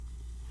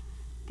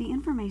The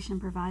information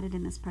provided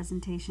in this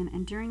presentation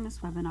and during this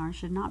webinar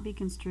should not be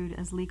construed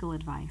as legal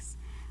advice.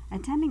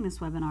 Attending this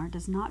webinar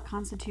does not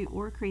constitute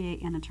or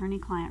create an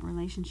attorney-client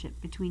relationship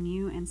between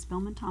you and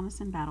Spilman Thomas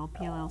 & Battle,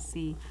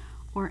 PLLC,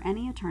 or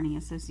any attorney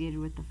associated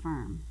with the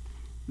firm.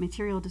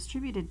 Material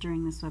distributed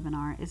during this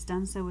webinar is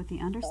done so with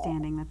the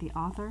understanding that the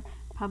author,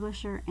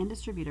 publisher, and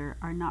distributor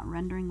are not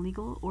rendering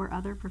legal or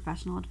other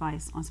professional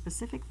advice on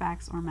specific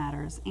facts or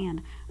matters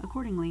and,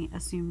 accordingly,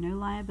 assume no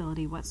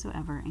liability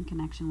whatsoever in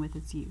connection with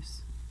its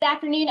use. Good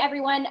afternoon,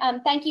 everyone.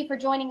 Thank you for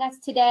joining us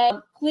today.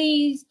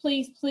 Please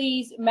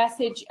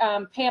message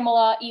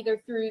Pamela either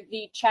through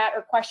the chat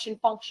or question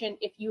function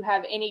if you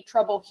have any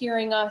trouble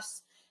hearing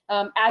us.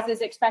 As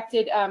is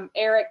expected,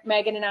 Eric,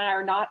 Megan, and I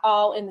are not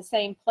all in the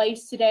same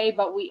place today,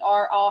 but we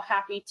are all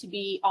happy to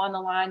be on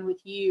the line with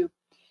you.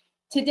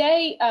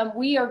 Today,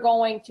 we are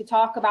going to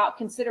talk about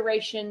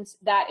considerations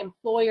that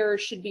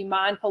employers should be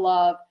mindful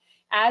of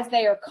as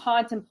they are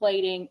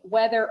contemplating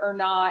whether or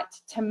not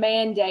to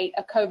mandate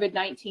a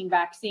COVID-19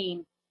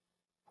 vaccine.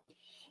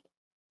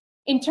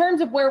 In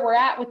terms of where we're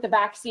at with the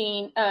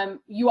vaccine,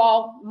 you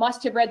all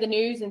must have read the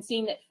news and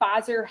seen that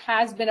Pfizer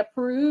has been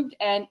approved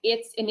and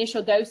its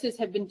initial doses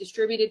have been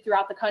distributed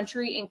throughout the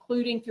country,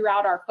 including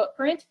throughout our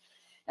footprint.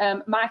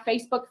 My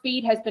Facebook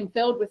feed has been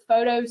filled with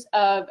photos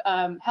of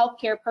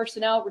healthcare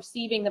personnel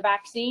receiving the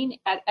vaccine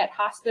at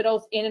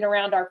hospitals in and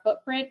around our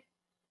footprint.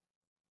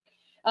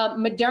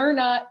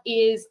 Moderna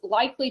is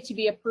likely to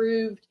be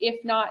approved,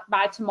 if not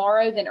by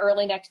tomorrow, then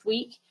early next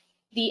week.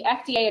 The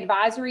FDA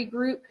advisory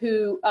group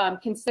who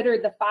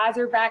considered the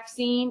Pfizer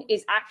vaccine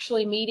is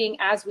actually meeting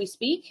as we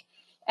speak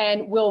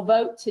and will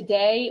vote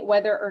today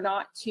whether or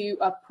not to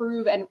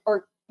approve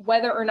or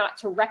whether or not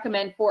to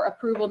recommend for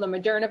approval the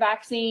Moderna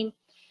vaccine.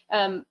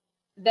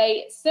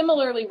 They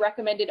similarly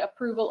recommended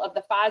approval of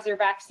the Pfizer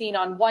vaccine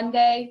on one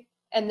day,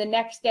 and the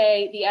next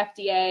day the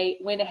FDA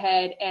went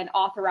ahead and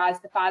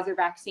authorized the Pfizer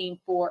vaccine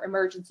for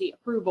emergency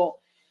approval.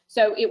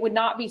 So it would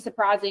not be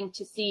surprising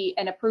to see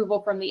an approval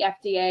from the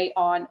FDA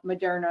on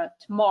Moderna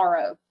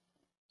tomorrow.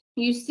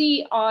 You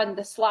see on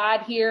the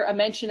slide here a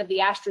mention of the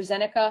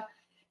AstraZeneca.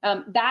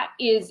 That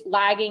is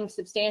lagging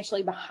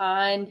substantially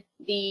behind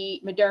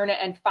the Moderna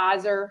and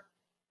Pfizer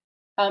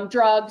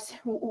drugs.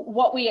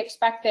 What we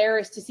expect there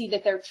is to see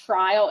that their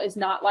trial is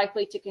not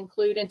likely to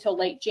conclude until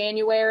late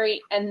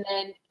January. And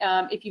then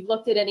if you've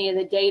looked at any of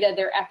the data,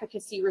 their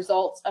efficacy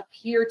results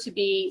appear to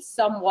be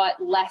somewhat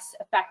less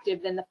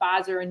effective than the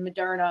Pfizer and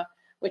Moderna,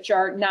 which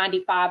are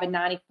 95 and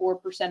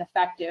 94%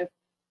 effective.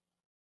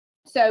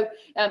 So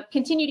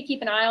continue to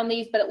keep an eye on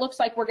these, but it looks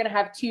like we're going to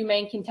have two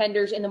main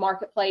contenders in the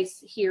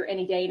marketplace here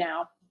any day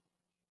now.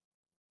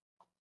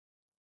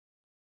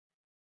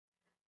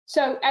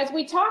 So as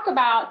we talk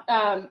about,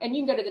 and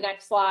you can go to the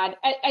next slide,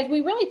 as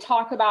we really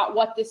talk about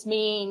what this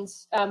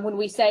means when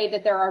we say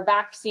that there are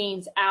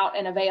vaccines out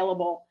and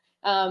available,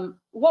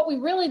 what we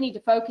really need to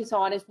focus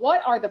on is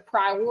what are the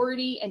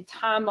priority and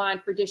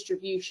timeline for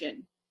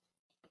distribution.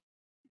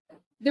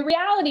 The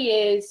reality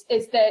is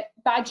that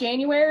by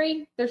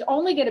January, there's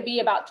only going to be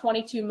about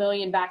 22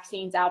 million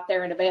vaccines out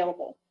there and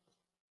available.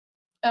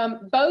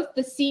 Both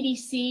the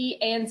CDC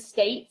and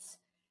states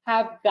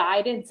have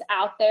guidance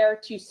out there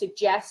to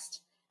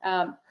suggest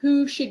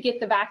who should get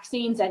the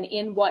vaccines and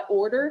in what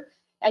order.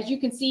 As you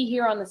can see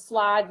here on the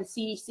slide, the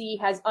CDC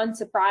has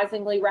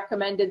unsurprisingly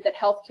recommended that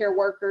healthcare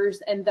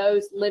workers and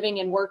those living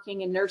and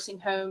working in nursing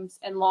homes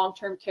and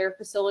long-term care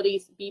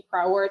facilities be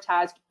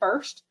prioritized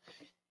first.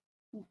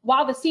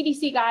 While the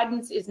CDC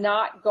guidance is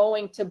not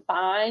going to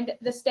bind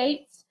the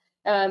states,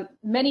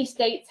 many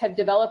states have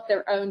developed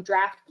their own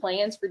draft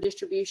plans for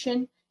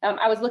distribution.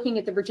 I was looking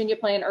at the Virginia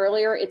plan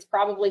earlier. It's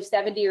probably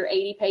 70 or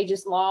 80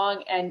 pages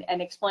long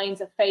and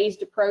explains a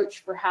phased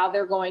approach for how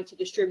they're going to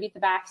distribute the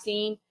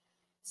vaccine.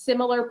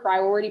 Similar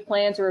priority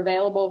plans are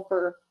available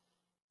for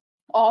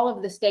all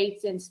of the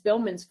states in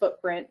Spilman's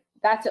footprint.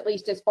 That's at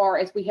least as far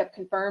as we have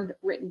confirmed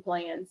written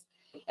plans.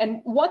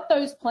 And what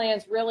those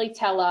plans really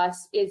tell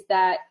us is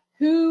that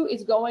who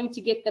is going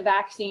to get the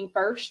vaccine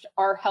first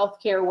are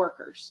healthcare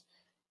workers.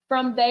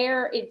 From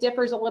there, it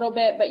differs a little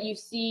bit, but you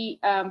see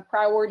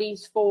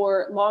priorities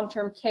for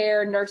long-term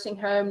care, nursing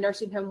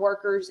home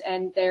workers,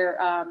 and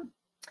their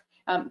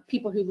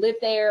people who live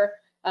there,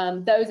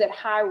 those at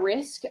high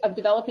risk of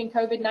developing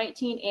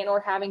COVID-19 and or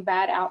having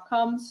bad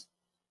outcomes.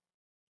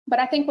 But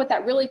I think what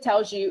that really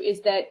tells you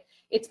is that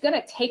it's going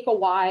to take a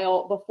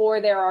while before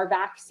there are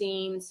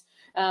vaccines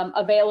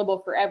available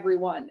for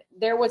everyone.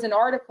 There was an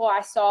article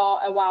I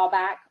saw a while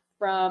back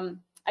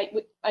from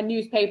a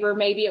newspaper,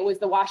 maybe it was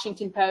the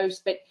Washington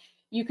Post, but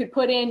you could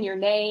put in your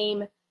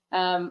name,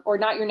 or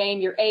not your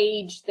name, your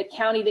age, the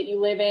county that you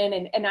live in,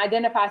 and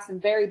identify some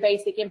very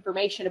basic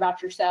information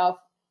about yourself.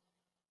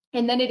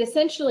 And then it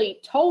essentially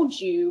told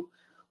you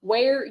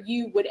where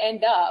you would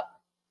end up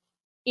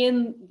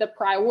in the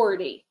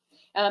priority.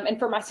 And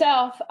for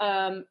myself,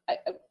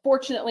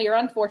 fortunately or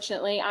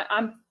unfortunately,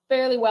 I'm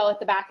fairly well at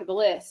the back of the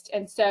list.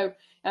 And so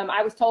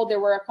I was told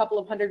there were a couple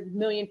of 100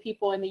 million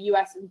people in the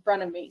US in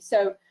front of me.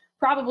 So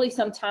probably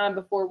some time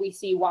before we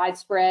see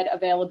widespread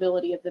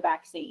availability of the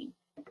vaccine.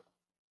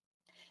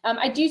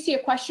 I do see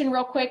a question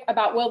real quick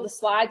about will the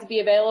slides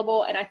be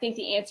available, and I think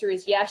the answer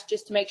is yes,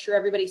 just to make sure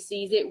everybody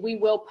sees it. We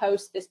will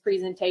post this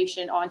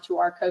presentation onto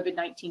our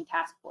COVID-19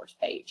 task force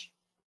page.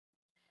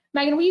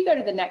 Megan, will you go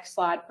to the next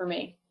slide for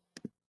me?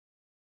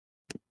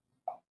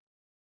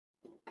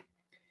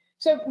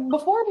 So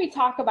before we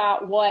talk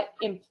about what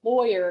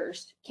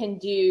employers can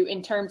do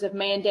in terms of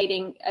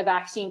mandating a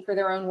vaccine for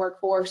their own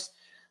workforce,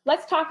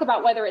 let's talk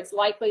about whether it's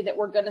likely that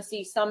we're going to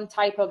see some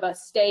type of a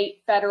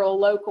state, federal,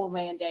 local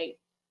mandate.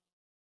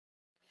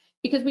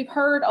 Because we've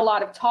heard a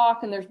lot of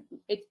talk, and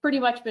it's pretty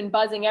much been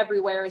buzzing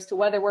everywhere as to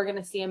whether we're going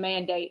to see a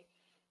mandate.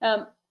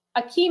 A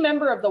key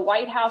member of the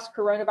White House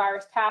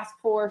Coronavirus Task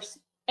Force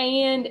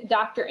and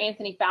Dr.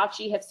 Anthony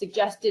Fauci have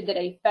suggested that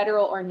a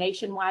federal or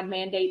nationwide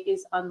mandate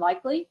is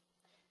unlikely.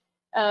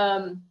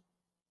 When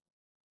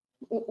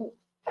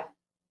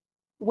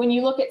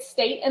you look at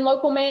state and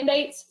local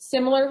mandates,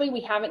 similarly, we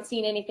haven't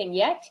seen anything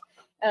yet.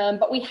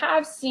 But we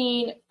have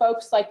seen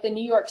folks like the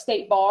New York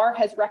State Bar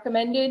has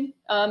recommended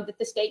that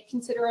the state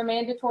consider a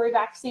mandatory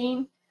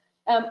vaccine.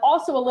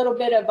 Also a little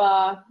bit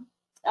of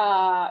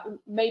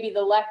maybe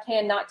the left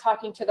hand not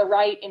talking to the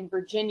right in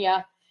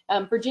Virginia.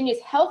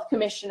 Virginia's health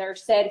commissioner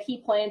said he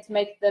planned to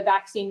make the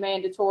vaccine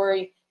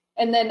mandatory.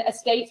 And then a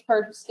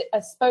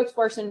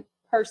spokesperson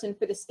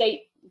for the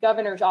state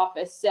governor's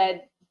office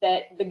said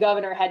that the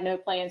governor had no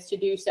plans to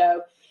do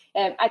so.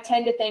 I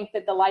tend to think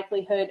that the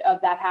likelihood of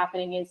that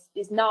happening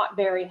is not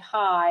very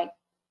high.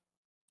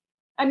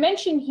 I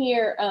mentioned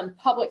here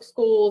public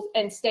schools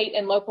and state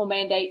and local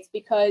mandates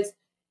because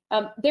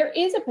there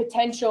is a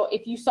potential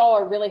if you saw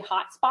a really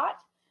hot spot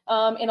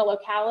in a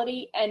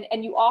locality,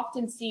 and you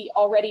often see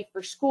already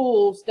for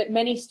schools that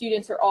many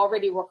students are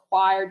already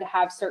required to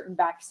have certain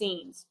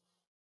vaccines.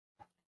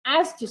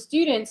 As to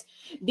students,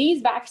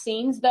 these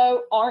vaccines,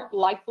 though, aren't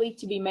likely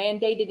to be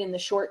mandated in the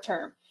short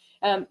term.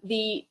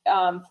 The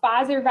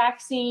Pfizer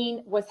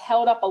vaccine was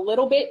held up a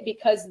little bit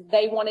because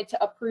they wanted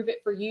to approve it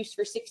for use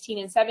for 16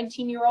 and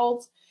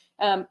 17-year-olds,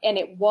 and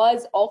it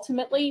was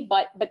ultimately,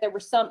 but there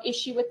was some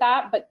issue with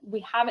that. But we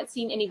haven't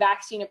seen any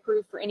vaccine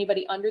approved for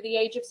anybody under the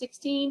age of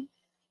 16,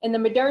 and the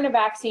Moderna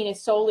vaccine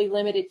is solely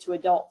limited to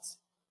adults.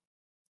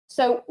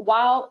 So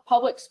while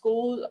public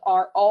schools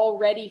are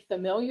already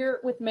familiar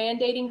with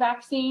mandating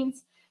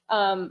vaccines,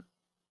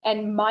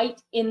 and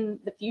might in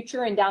the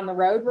future and down the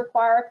road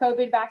require a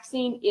COVID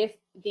vaccine if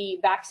the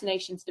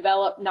vaccinations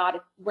develop,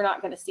 we're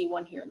not going to see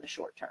one here in the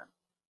short term.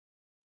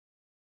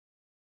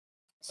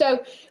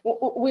 So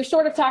we're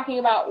sort of talking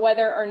about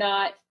whether or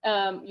not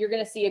you're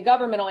going to see a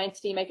governmental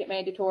entity make it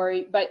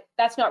mandatory, but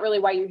that's not really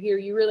why you're here.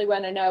 You really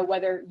want to know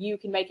whether you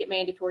can make it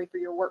mandatory for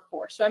your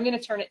workforce. So I'm going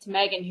to turn it to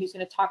Megan, who's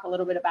going to talk a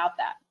little bit about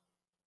that.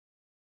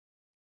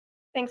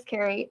 Thanks,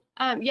 Carrie.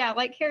 Yeah,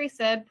 like Carrie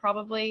said,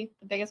 probably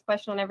the biggest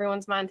question on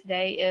everyone's mind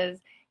today is,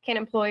 can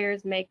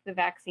employers make the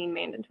vaccine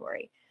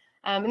mandatory?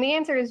 And the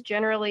answer is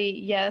generally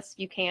yes,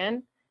 you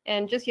can.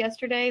 And just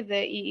yesterday, the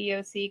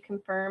EEOC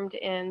confirmed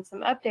in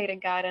some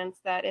updated guidance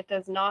that it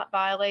does not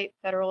violate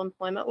federal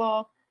employment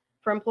law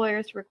for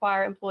employers to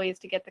require employees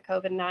to get the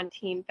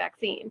COVID-19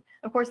 vaccine.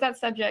 Of course,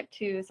 that's subject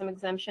to some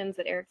exemptions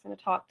that Eric's going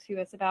to talk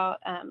to us about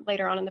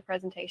later on in the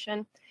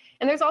presentation.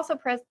 And there's also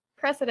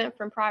precedent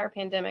from prior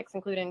pandemics,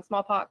 including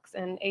smallpox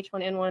and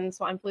H1N1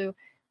 swine flu,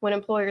 when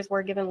employers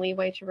were given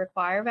leeway to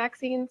require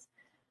vaccines.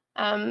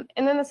 And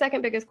then the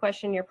second biggest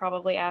question you're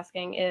probably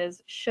asking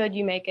is, should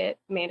you make it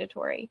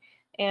mandatory?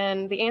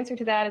 And the answer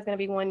to that is going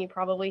to be one you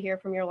probably hear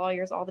from your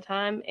lawyers all the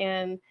time,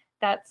 and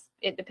that's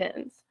it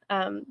depends.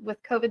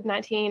 With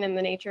COVID-19 and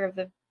the nature of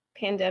the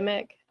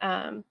pandemic,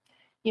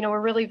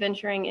 we're really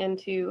venturing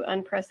into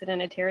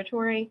unprecedented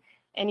territory,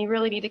 and you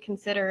really need to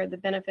consider the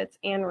benefits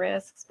and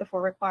risks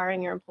before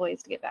requiring your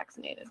employees to get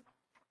vaccinated.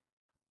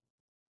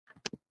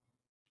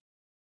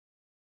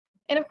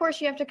 And of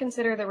course, you have to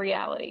consider the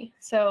reality.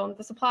 So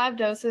the supply of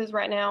doses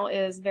right now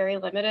is very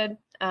limited.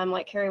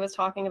 Like Carrie was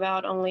talking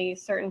about, only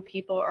certain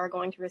people are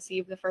going to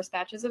receive the first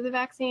batches of the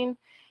vaccine,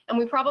 and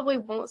we probably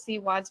won't see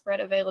widespread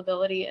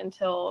availability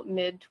until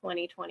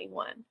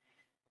mid-2021.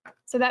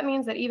 So that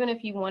means that even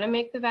if you want to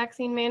make the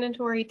vaccine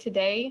mandatory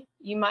today,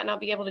 you might not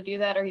be able to do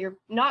that, or you're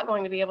not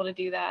going to be able to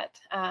do that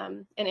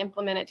and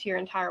implement it to your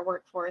entire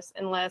workforce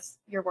unless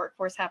your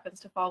workforce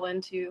happens to fall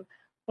into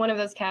one of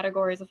those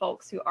categories of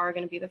folks who are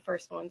going to be the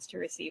first ones to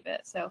receive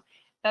it. So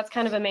that's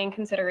kind of a main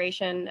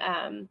consideration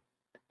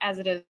as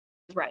it is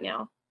right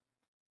now.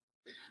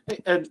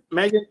 And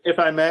Megan, if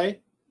I may?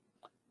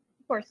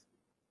 Of course.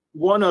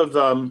 One of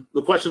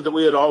the questions that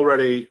we had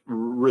already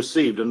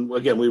received, and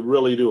again, we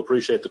really do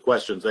appreciate the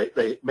questions.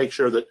 They make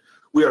sure that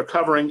we are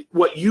covering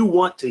what you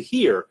want to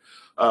hear,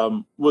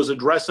 was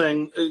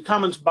addressing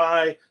comments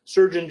by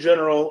Surgeon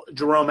General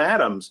Jerome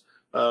Adams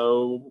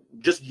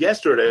just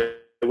yesterday,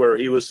 where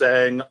he was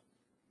saying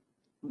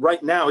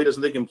right now he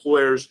doesn't think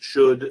employers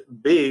should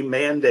be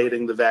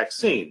mandating the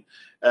vaccine.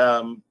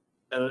 And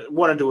I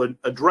wanted to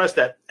address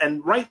that.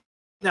 And right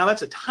now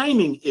that's a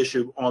timing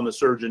issue on the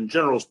Surgeon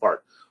General's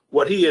part.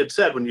 What he had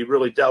said when you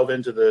really delve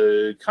into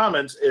the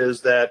comments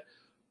is that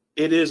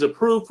it is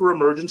approved for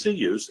emergency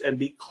use, and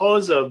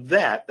because of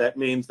that, that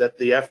means that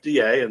the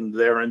FDA and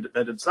their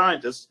independent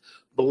scientists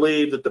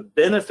believe that the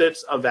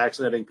benefits of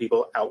vaccinating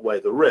people outweigh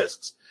the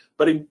risks.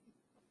 But he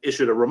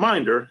issued a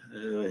reminder,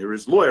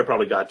 his lawyer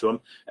probably got to him,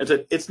 and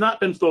said, it's not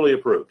been fully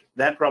approved.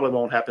 That probably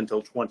won't happen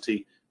until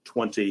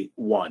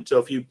 2021. So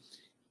if you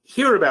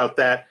hear about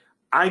that,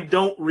 I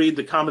don't read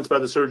the comments by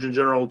the Surgeon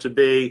General to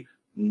be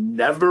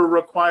never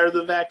require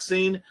the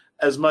vaccine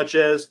as much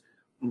as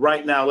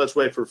right now, let's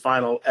wait for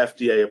final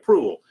FDA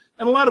approval.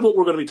 And a lot of what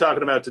we're going to be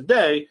talking about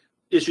today,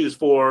 issues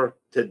for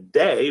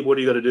today, what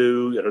are you going to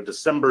do,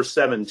 December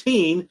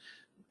 17,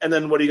 and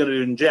then what are you going to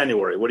do in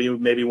January? What do you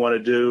maybe want to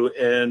do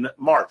in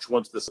March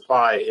once the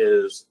supply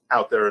is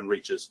out there and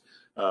reaches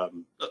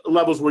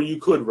levels where you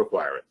could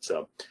require it?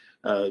 So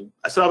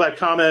I saw that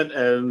comment,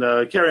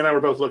 and Carrie and I were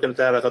both looking at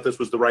that. I thought this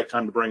was the right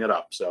time to bring it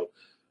up. So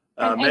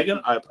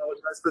Megan, I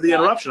apologize for the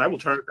interruption. I will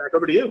turn it back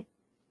over to you.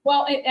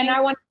 Well, and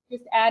I want to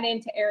just add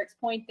into Eric's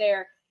point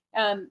there,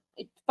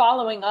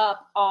 following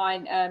up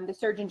on the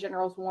Surgeon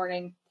General's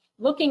warning,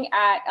 looking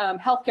at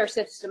healthcare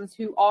systems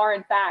who are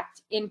in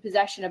fact in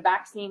possession of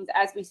vaccines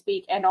as we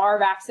speak and are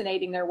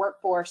vaccinating their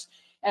workforce.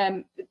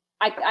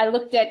 I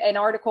looked at an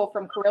article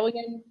from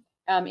Carilion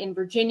in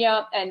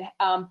Virginia, and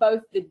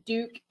both the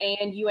Duke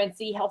and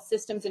UNC health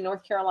systems in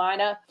North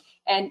Carolina,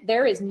 and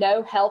there is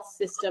no health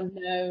system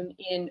known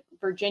in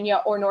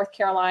Virginia or North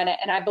Carolina,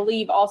 and I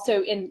believe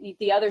also in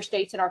the other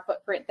states in our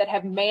footprint that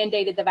have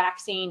mandated the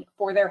vaccine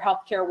for their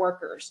healthcare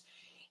workers.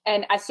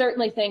 And I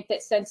certainly think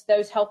that since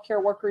those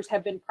healthcare workers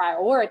have been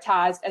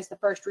prioritized as the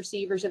first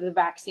receivers of the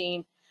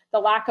vaccine, the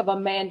lack of a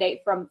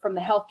mandate from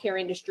the healthcare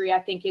industry, I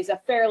think, is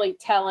a fairly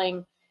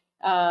telling,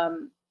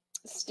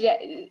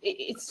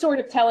 it's sort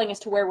of telling as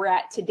to where we're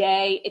at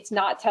today. It's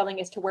not telling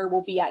as to where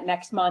we'll be at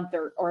next month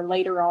or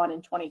later on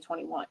in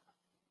 2021.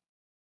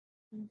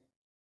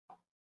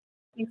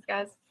 Thanks,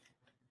 guys.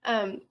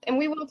 And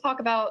we will talk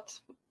about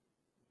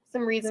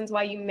some reasons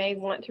why you may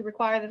want to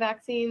require the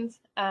vaccines.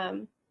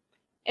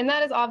 And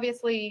that is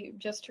obviously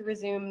just to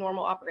resume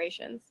normal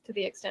operations to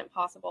the extent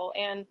possible.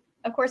 And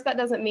of course, that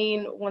doesn't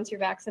mean once you're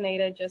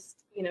vaccinated,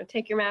 just,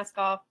 take your mask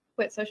off,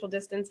 quit social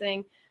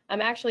distancing.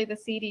 Actually, the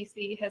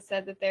CDC has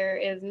said that there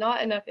is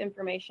not enough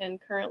information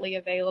currently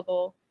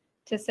available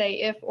to say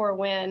if or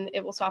when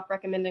it will stop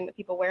recommending that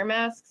people wear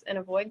masks and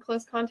avoid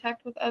close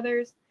contact with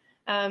others.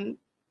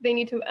 They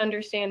need to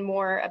understand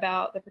more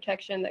about the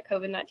protection that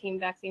COVID-19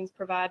 vaccines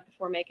provide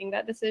before making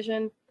that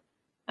decision.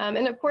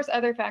 And of course,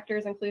 other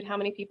factors include how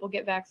many people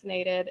get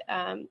vaccinated,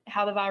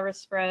 how the virus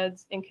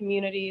spreads in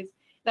communities.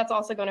 That's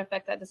also going to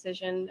affect that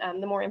decision,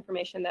 the more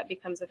information that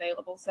becomes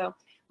available. So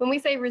when we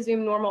say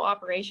resume normal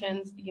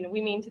operations,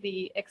 we mean to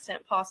the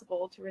extent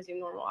possible to resume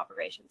normal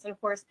operations. And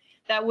of course,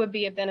 that would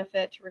be a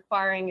benefit to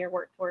requiring your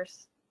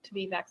workforce to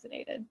be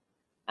vaccinated.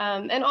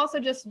 And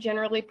also just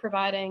generally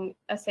providing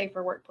a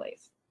safer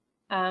workplace.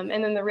 And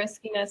then the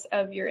riskiness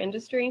of your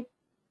industry.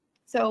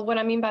 So what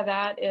I mean by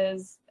that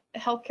is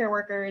healthcare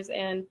workers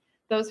and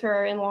those who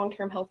are in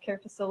long-term healthcare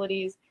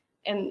facilities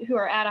and who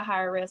are at a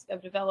higher risk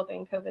of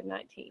developing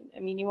COVID-19. I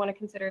mean, you want to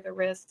consider the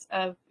risks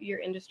of your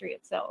industry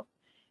itself.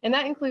 And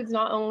that includes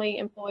not only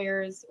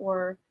employers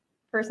or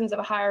persons of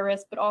a higher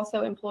risk, but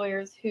also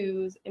employers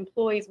whose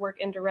employees work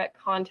in direct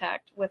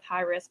contact with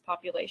high-risk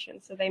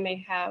populations. So they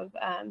may have,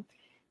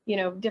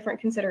 different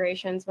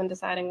considerations when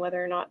deciding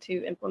whether or not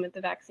to implement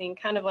the vaccine,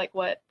 kind of like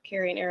what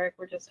Carrie and Eric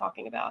were just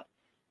talking about.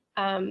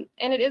 And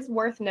it is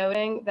worth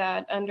noting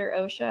that under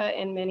OSHA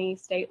and many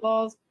state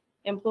laws,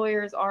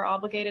 employers are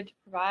obligated to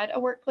provide a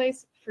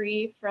workplace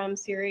free from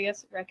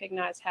serious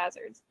recognized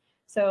hazards.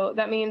 So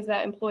that means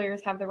that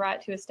employers have the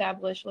right to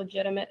establish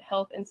legitimate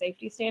health and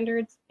safety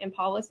standards and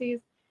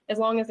policies, as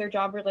long as they're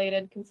job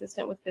related,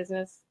 consistent with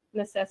business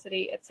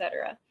necessity,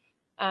 etc.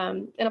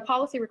 And a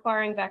policy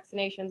requiring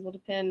vaccinations will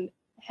depend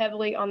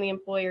heavily on the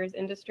employer's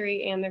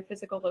industry and their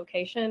physical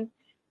location.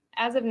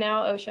 As of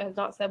now, OSHA has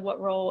not said what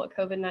role a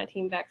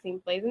COVID-19 vaccine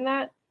plays in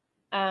that.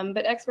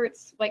 But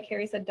experts, like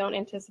Carrie said, don't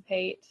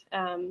anticipate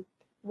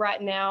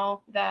right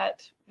now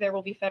that there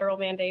will be federal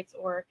mandates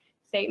or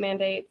state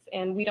mandates,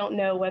 and we don't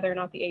know whether or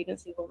not the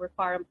agency will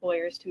require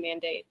employers to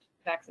mandate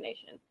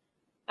vaccination.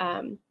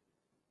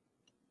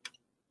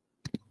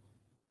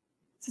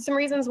 So some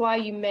reasons why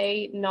you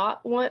may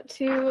not want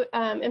to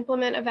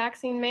implement a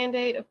vaccine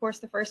mandate. Of course,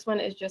 the first one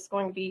is just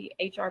going to be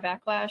HR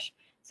backlash.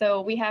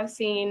 So we have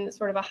seen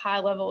sort of a high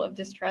level of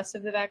distrust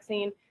of the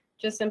vaccine,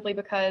 just simply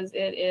because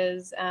it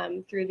is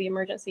through the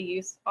emergency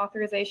use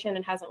authorization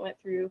and hasn't went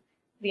through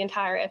the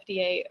entire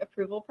FDA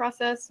approval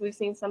process. We've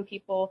seen some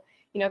people,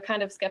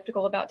 kind of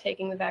skeptical about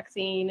taking the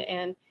vaccine,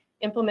 and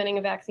implementing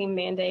a vaccine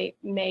mandate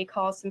may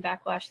cause some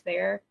backlash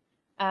there.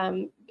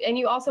 And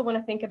you also want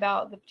to think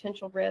about the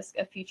potential risk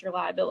of future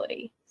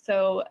liability.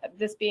 So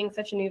this being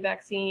such a new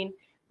vaccine,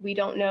 we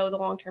don't know the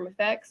long-term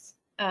effects.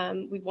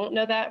 We won't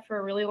know that for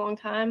a really long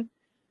time.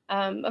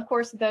 Of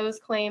course, those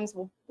claims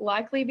will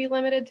likely be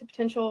limited to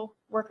potential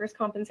workers'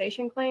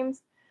 compensation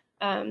claims.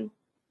 But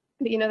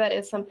that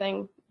is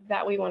something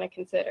that we want to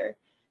consider.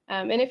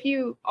 And if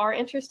you are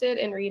interested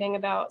in reading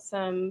about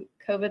some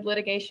COVID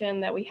litigation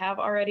that we have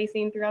already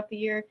seen throughout the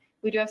year,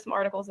 we do have some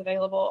articles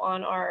available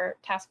on our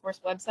task force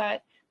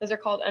website. Those are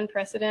called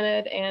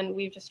Unprecedented, and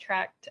we've just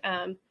tracked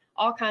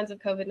all kinds of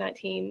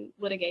COVID-19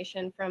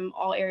 litigation from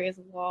all areas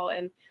of law.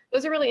 And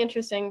those are really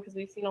interesting because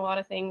we've seen a lot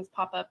of things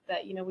pop up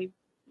that, you know, we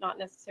not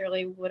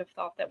necessarily would have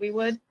thought that we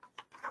would.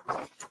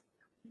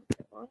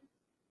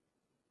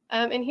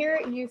 And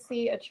here you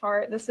see a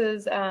chart. This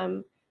is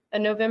a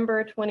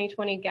November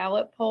 2020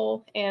 Gallup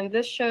poll, and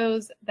this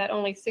shows that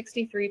only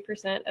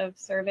 63% of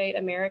surveyed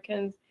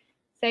Americans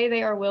say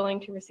they are willing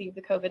to receive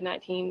the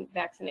COVID-19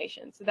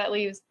 vaccination. So that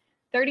leaves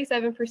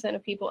 37%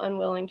 of people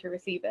unwilling to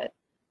receive it.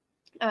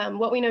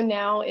 What we know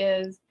now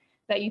is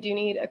that you do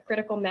need a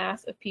critical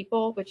mass of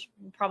people, which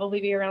would probably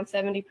be around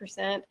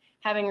 70%,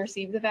 having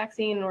received the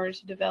vaccine in order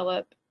to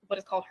develop what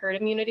is called herd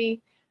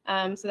immunity.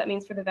 So that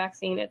means for the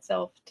vaccine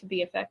itself to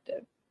be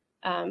effective,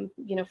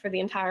 you know, for the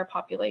entire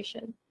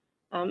population.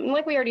 And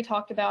like we already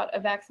talked about, a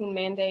vaccine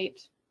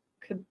mandate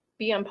could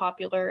be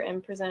unpopular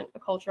and present a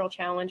cultural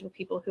challenge with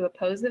people who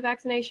oppose the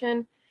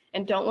vaccination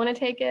and don't want to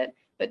take it,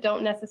 but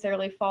don't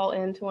necessarily fall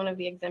into one of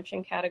the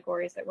exemption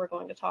categories that we're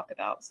going to talk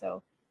about.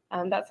 So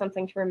that's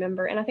something to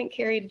remember. And I think,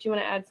 Carrie, did you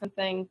want to add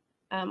something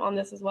on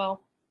this as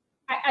well?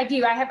 I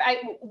do.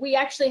 We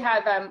actually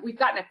have, we've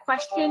gotten a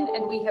question,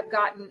 and we have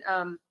gotten,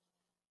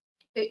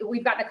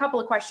 we've gotten a couple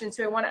of questions,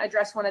 so I want to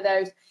address one of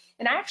those.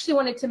 And I actually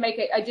wanted to make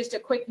just a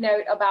quick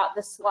note about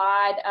the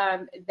slide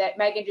that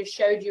Megan just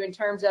showed you in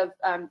terms of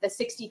the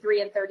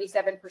 63 and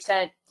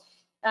 37%.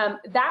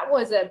 That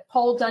was a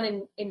poll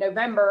done in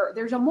November.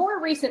 There's a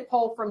more recent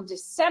poll from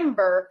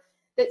December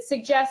that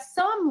suggests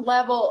some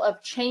level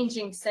of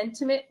changing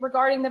sentiment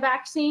regarding the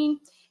vaccine.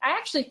 I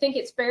actually think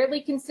it's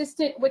fairly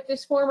consistent with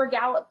this former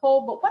Gallup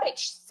poll, but what it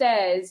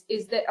says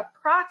is that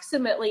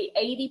approximately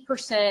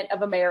 80%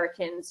 of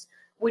Americans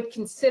would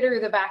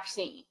consider the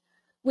vaccine.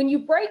 When you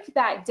break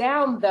that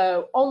down,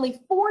 though, only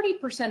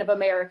 40% of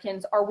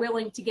Americans are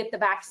willing to get the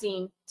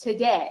vaccine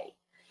today.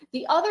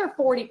 The other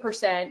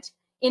 40%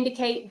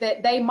 indicate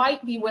that they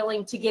might be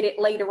willing to get it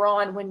later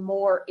on when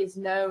more is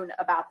known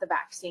about the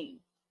vaccine.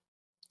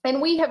 And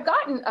we have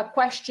gotten a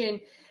question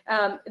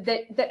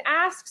that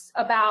asks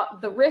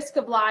about the risk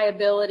of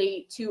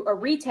liability to a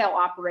retail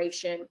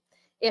operation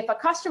if a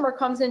customer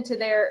comes into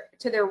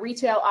their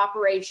retail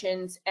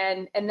operations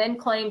and then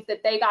claims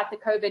that they got the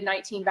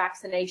COVID-19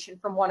 vaccination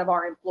from one of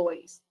our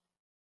employees.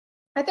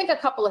 I think a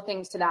couple of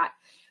things to that.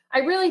 I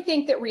really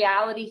think that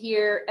reality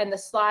here, and the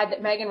slide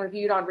that Megan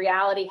reviewed on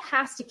reality,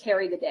 has to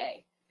carry the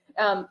day.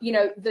 You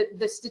know,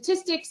 the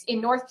statistics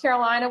in North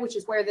Carolina, which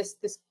is where this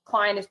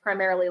client is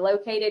primarily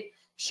located,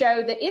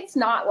 show that it's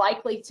not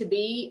likely to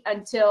be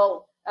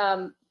until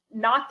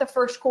not the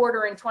first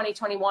quarter in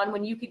 2021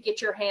 when you could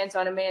get your hands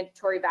on a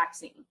mandatory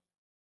vaccine.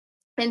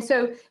 And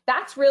so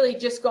that's really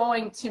just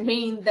going to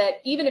mean that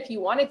even if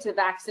you wanted to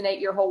vaccinate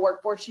your whole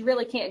workforce, you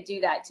really can't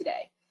do that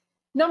today.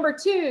 Number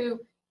two,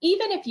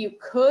 even if you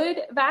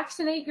could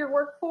vaccinate your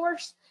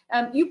workforce,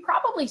 you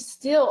probably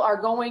still are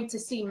going to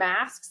see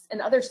masks and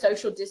other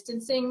social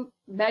distancing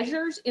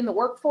measures in the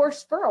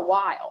workforce for a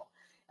while.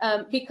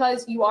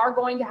 Because you are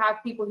going to have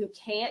people who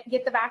can't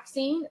get the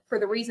vaccine for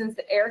the reasons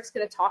that Eric's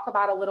going to talk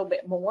about a little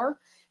bit more.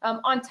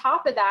 On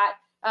top of that,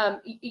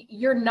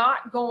 you're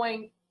not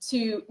going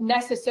to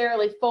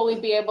necessarily fully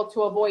be able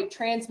to avoid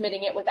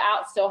transmitting it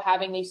without still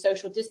having these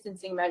social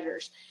distancing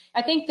measures.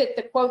 I think that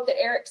the quote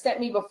that Eric sent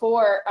me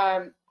before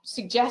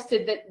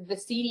suggested that the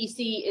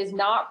CDC is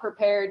not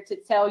prepared to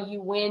tell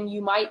you when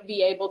you might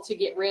be able to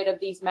get rid of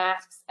these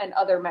masks and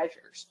other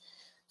measures.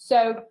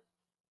 So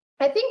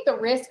I think the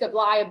risk of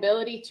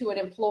liability to an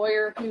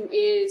employer who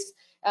is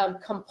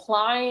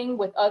complying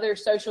with other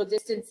social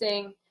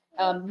distancing,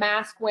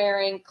 mask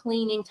wearing,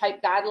 cleaning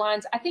type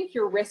guidelines, I think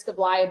your risk of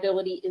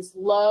liability is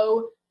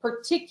low,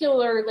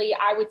 particularly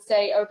I would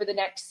say over the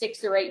next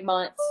 6 or 8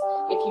 months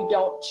if you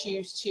don't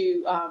choose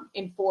to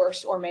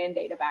enforce or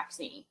mandate a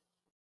vaccine.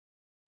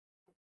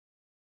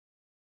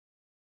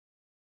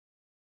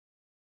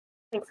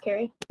 Thanks,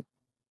 Carrie.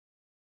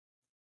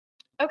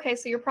 Okay,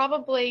 so you're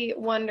probably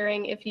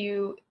wondering, if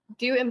you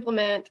do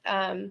implement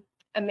a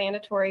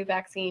mandatory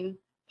vaccine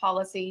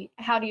policy,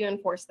 how do you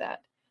enforce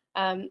that?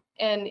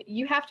 And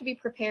you have to be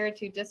prepared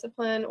to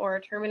discipline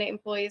or terminate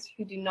employees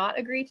who do not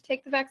agree to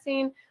take the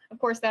vaccine. Of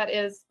course, that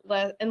is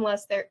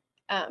unless they're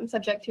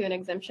subject to an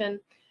exemption.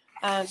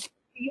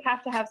 You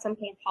have to have some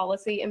kind of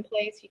policy in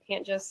place. You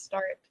can't just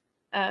start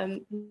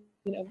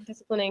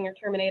disciplining or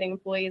terminating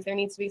employees. There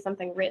needs to be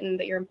something written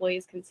that your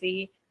employees can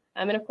see.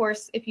 And of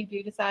course, if you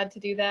do decide to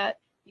do that,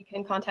 you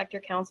can contact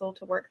your counsel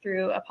to work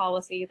through a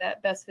policy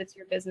that best fits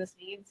your business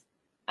needs.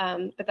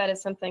 But that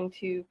is something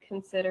to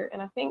consider.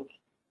 And I think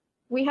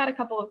we had a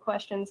couple of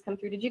questions come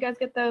through. Did you guys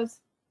get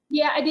those?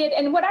 Yeah, I did.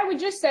 And what I would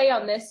just say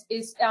on this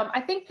is I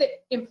think that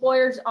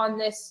employers on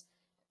this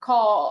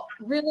call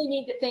really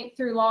need to think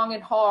through long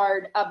and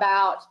hard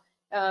about,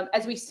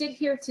 as we sit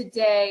here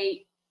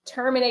today,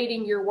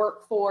 terminating your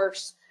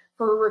workforce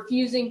for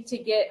refusing to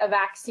get a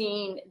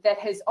vaccine that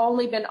has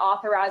only been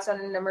authorized on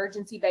an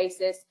emergency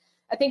basis.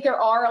 I think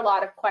there are a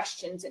lot of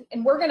questions,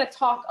 and we're going to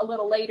talk a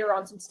little later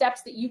on some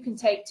steps that you can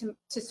take to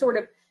sort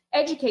of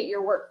educate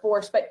your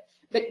workforce, but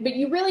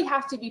you really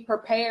have to be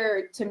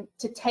prepared to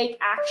take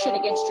action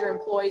against your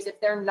employees if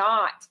they're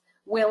not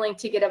willing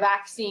to get a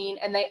vaccine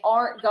and they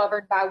aren't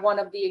governed by one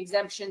of the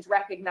exemptions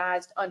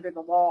recognized under the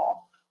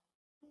law.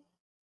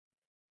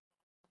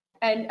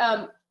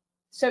 And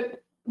so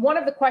one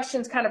of the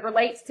questions kind of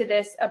relates to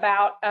this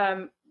about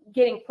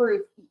getting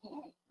proof.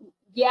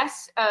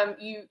 Yes,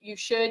 you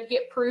should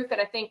get proof,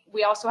 and I think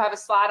we also have a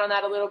slide on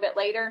that a little bit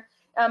later.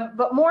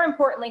 But more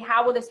importantly,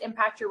 how will this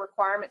impact your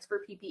requirements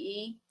for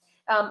PPE?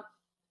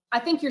 I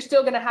think you're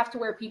still going to have to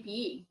wear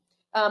PPE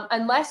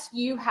unless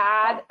you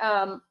had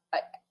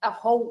a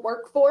whole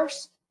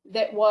workforce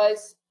that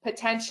was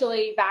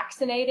potentially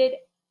vaccinated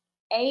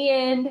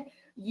and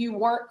you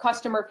weren't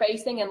customer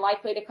facing and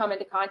likely to come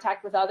into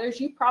contact with others.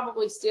 You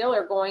probably still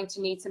are going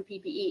to need some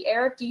PPE.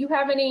 Eric, do you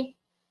have any?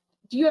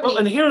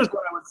 And here's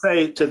what I would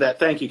say to that.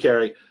 Thank you,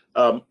 Carrie.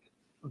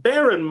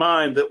 Bear in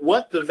mind that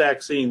what the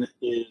vaccine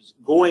is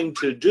going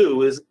to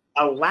do is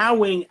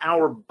allowing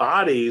our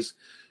bodies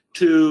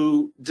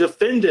to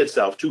defend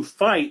itself, to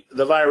fight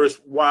the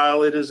virus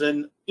while it is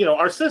in,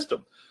 our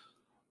system.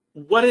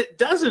 What it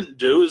doesn't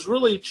do is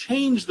really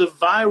change the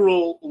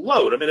viral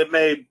load. I mean, it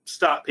may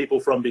stop people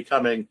from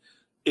becoming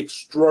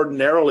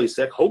extraordinarily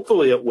sick.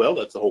 Hopefully it will.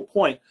 That's the whole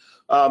point.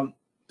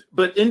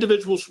 But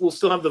individuals will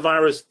still have the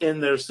virus in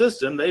their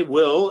system. They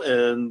will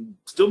and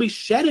still be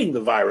shedding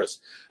the virus.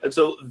 And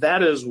so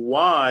that is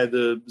why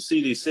the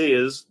CDC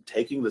is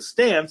taking the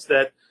stance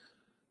that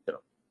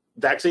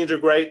vaccines are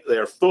great. They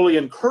are fully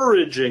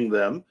encouraging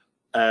them,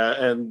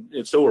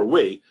 and so are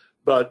we.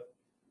 But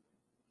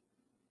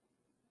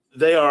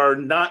they are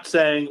not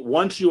saying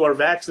once you are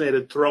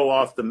vaccinated, throw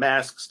off the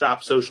mask,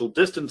 stop social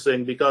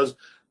distancing, because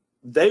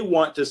they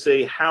want to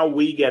see how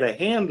we get a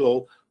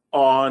handle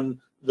on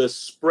the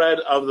spread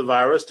of the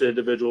virus to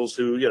individuals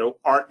who,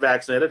 aren't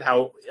vaccinated,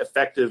 how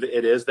effective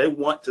it is. They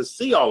want to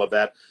see all of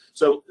that.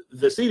 So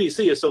the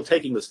CDC is still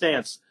taking the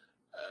stance,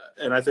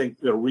 and I think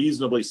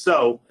reasonably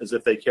so, as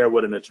if they care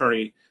what an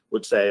attorney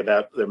would say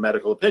about their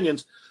medical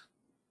opinions.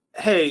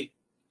 Hey,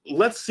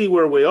 let's see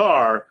where we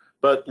are,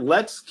 but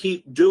let's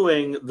keep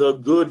doing the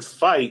good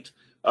fight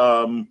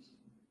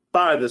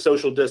by the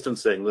social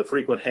distancing, the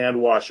frequent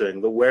hand washing,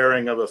 the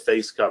wearing of a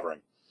face covering.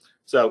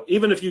 So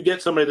even if you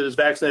get somebody that is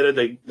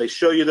vaccinated, they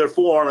show you their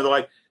form and they're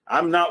like,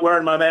 I'm not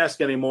wearing my mask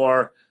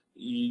anymore.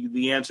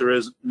 The answer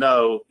is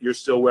no, you're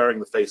still wearing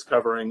the face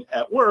covering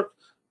at work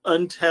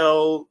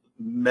until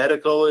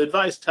medical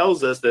advice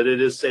tells us that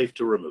it is safe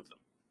to remove them.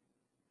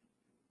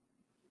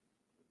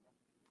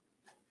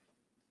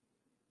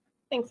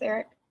 Thanks,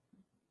 Eric.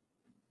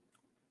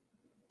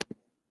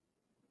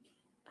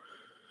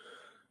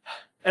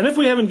 And if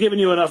we haven't given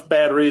you enough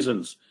bad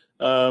reasons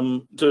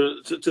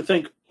to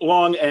think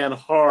long and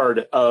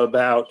hard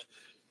about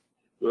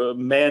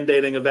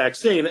mandating a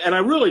vaccine, and I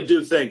really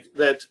do think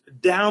that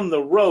down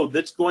the road,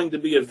 that's going to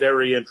be a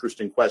very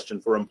interesting question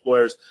for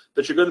employers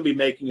that you're going to be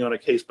making on a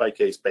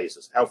case-by-case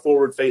basis. How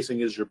forward-facing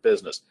is your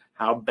business?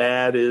 How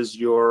bad is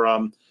your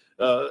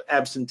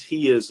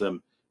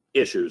absenteeism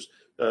issues?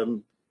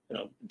 Do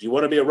you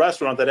want to be a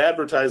restaurant that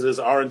advertises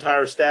our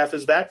entire staff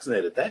is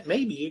vaccinated? That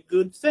may be a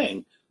good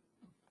thing.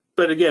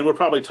 But again, we're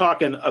probably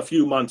talking a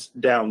few months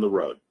down the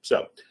road.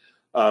 So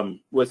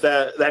with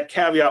that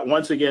caveat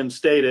once again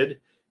stated,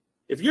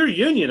 if you're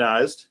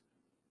unionized,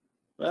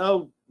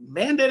 well,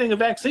 mandating a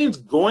vaccine is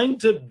going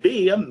to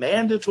be a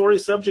mandatory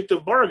subject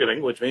of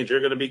bargaining, which means you're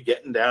going to be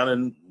getting down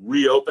and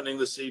reopening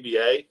the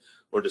CBA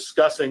or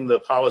discussing the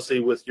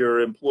policy with your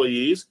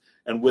employees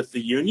and with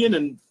the union.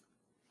 And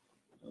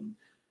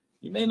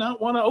you may not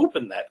want to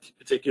open that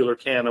particular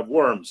can of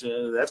worms.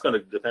 That's going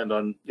to depend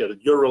on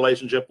your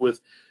relationship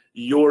with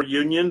your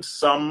union.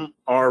 Some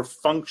are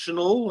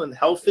functional and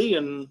healthy,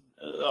 and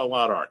a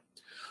lot aren't.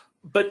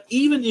 But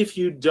even if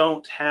you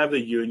don't have a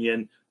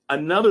union,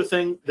 another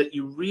thing that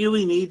you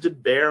really need to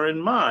bear in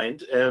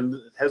mind, and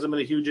it hasn't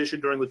been a huge issue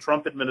during the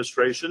Trump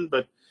administration,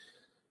 but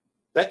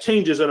that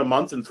changes in a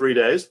month and 3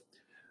 days.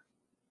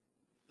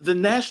 The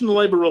National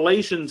Labor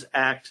Relations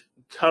Act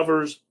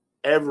covers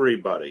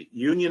everybody,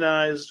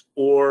 unionized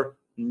or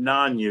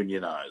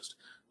non-unionized.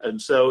 And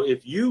so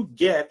if you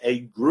get a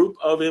group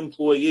of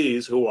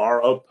employees who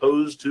are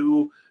opposed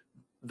to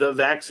the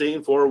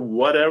vaccine for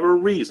whatever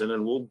reason,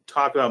 and we'll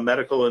talk about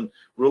medical and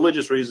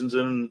religious reasons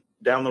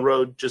down the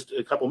road just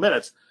a couple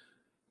minutes,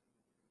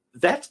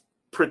 that's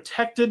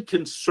protected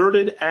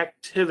concerted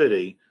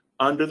activity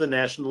under the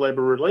National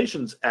Labor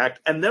Relations Act,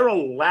 and they're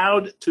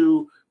allowed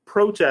to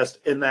protest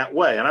in that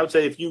way. And I would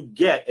say if you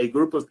get a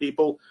group of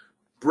people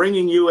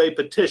bringing you a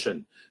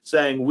petition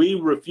saying we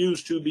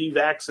refuse to be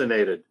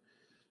vaccinated,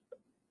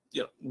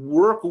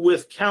 work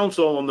with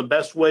counsel on the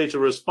best way to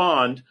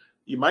respond.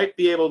 You might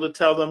be able to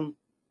tell them,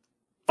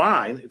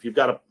 fine, if you've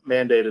got a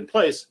mandate in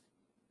place,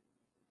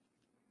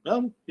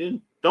 well,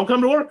 don't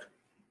come to work.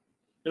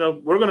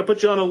 We're going to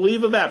put you on a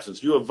leave of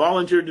absence. You have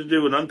volunteered to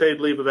do an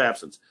unpaid leave of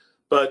absence.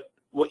 But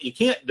what you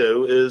can't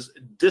do is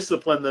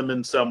discipline them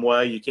in some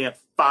way. You can't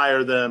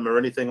fire them or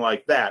anything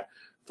like that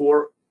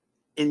for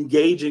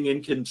engaging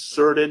in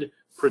concerted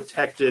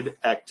protected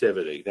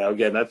activity. Now,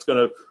 again, that's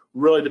going to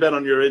really depend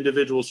on your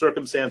individual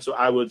circumstance. So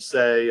I would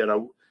say,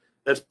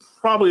 that's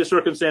probably a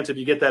circumstance, if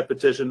you get that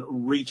petition,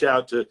 reach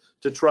out to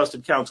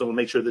trusted counsel and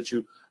make sure that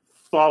you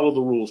follow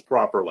the rules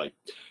properly.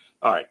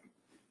 All right.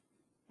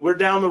 We're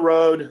down the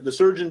road. The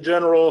Surgeon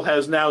General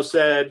has now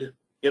said,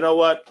 you know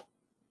what?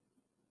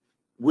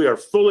 We are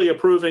fully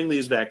approving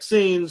these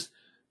vaccines.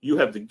 You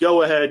have the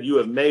go-ahead. You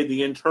have made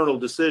the internal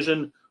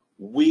decision.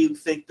 We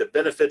think the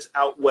benefits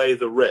outweigh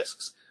the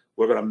risks.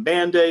 We're going to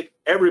mandate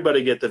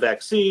everybody get the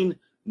vaccine,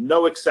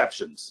 no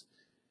exceptions.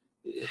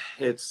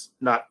 It's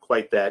not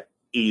quite that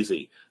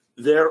easy.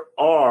 There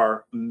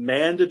are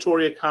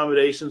mandatory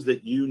accommodations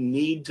that you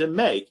need to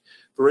make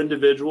for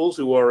individuals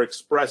who are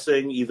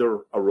expressing either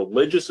a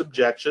religious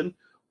objection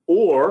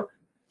or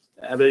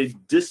have a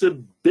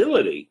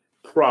disability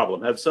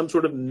problem, have some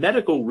sort of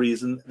medical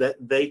reason that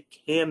they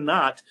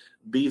cannot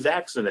be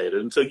vaccinated.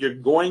 And so you're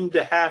going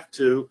to have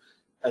to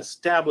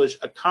establish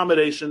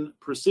accommodation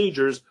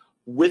procedures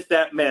with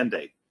that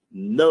mandate.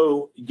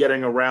 No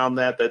getting around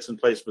that. That's in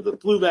place for the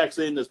flu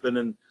vaccine. That's been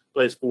in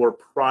place for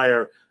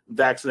prior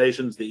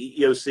vaccinations. The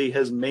EEOC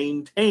has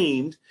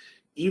maintained,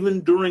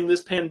 even during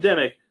this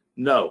pandemic,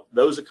 no,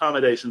 those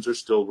accommodations are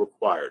still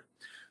required.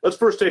 Let's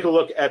first take a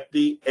look at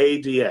the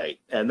ADA,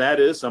 and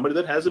that is somebody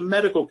that has a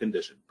medical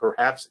condition.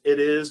 Perhaps it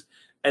is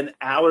an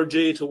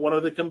allergy to one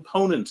of the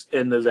components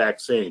in the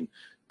vaccine.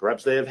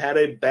 Perhaps they have had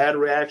a bad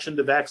reaction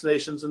to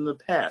vaccinations in the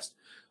past.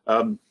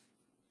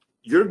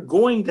 You're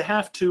going to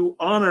have to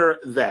honor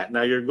that.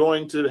 Now, you're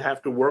going to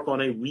have to work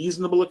on a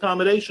reasonable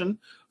accommodation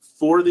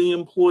for the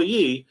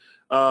employee.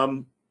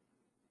 And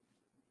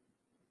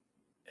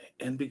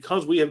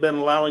because we have been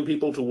allowing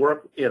people to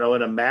work, in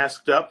a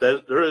masked up,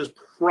 there is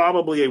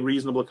probably a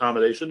reasonable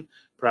accommodation.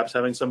 Perhaps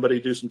having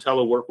somebody do some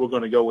telework. We're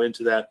going to go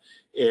into that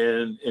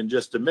in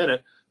just a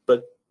minute.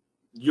 But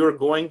you're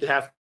going to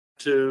have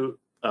to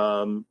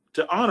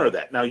honor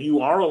that. Now,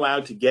 you are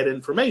allowed to get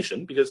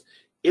information because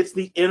it's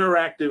the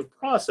interactive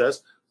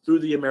process through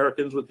the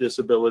Americans with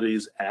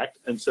Disabilities Act.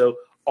 And so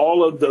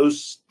all of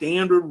those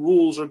standard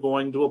rules are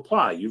going to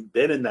apply. You've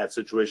been in that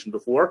situation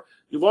before.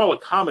 You've all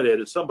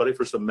accommodated somebody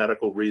for some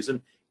medical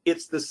reason.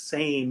 It's the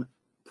same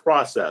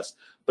process,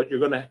 but you're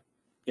going to,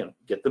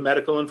 get the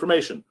medical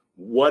information.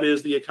 What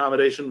is the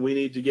accommodation we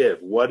need to give?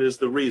 What is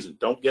the reason?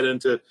 Don't get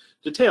into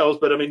details,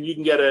 but you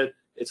can get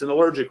it's an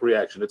allergic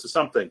reaction. It's a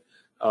something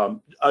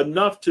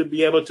enough to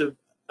be able to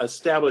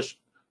establish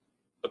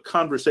a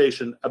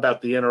conversation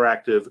about the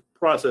interactive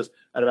process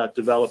and about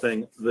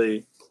developing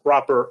the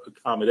proper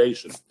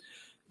accommodation.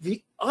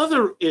 The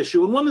other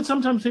issue, and one that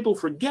sometimes people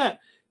forget,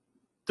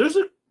 there's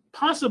a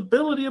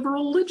possibility of a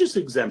religious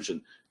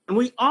exemption. And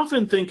we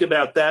often think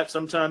about that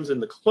sometimes in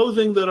the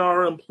clothing that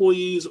our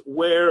employees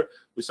wear.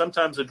 We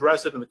sometimes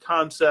address it in the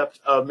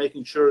concept of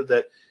making sure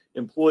that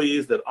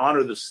employees that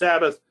honor the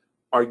Sabbath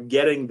are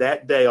getting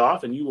that day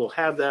off, and you will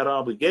have that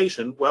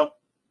obligation. Well,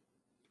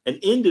 an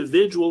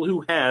individual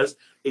who has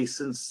a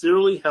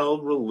sincerely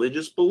held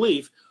religious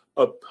belief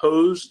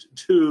opposed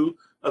to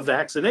a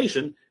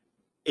vaccination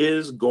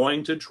is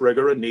going to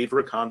trigger a need for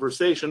a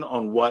conversation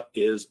on what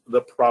is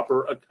the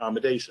proper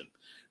accommodation.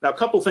 Now, a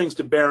couple things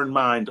to bear in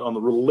mind on the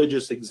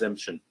religious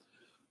exemption.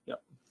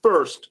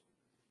 First,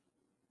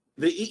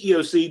 the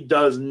EEOC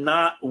does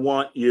not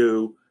want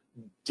you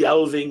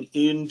delving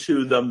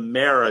into the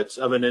merits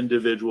of an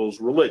individual's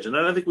religion.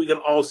 And I think we can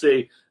all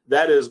say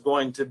that is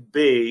going to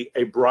be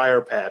a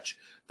briar patch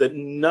that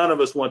none of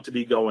us want to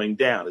be going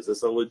down. Is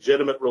this a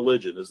legitimate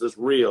religion? Is this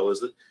real?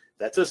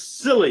 That's a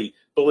silly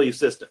belief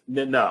system.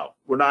 No,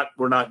 we're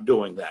not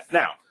doing that.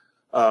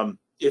 Now,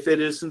 if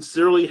it is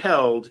sincerely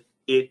held,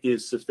 it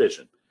is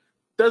sufficient.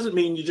 Doesn't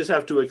mean you just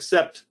have to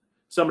accept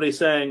somebody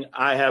saying,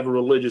 I have a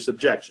religious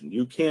objection.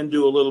 You can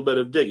do a little bit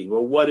of digging.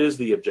 Well, what is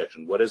the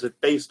objection? What is it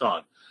based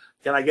on?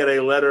 Can I get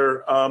a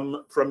letter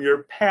from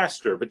your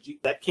pastor? But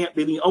that can't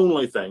be the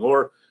only thing.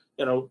 Or,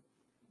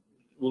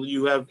 will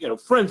you have,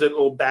 friends that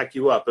will back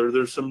you up? Or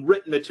there's some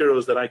written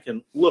materials that I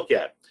can look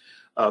at.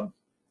 And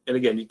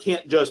again, you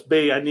can't just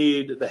be, I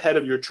need the head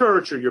of your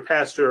church or your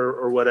pastor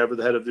or whatever,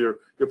 the head of your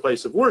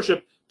place of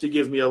worship to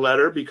give me a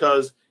letter,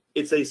 because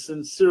it's a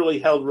sincerely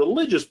held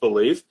religious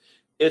belief.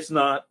 It's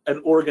not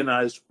an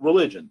organized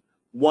religion.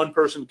 One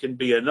person can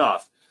be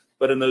enough.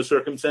 But in those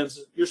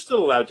circumstances, you're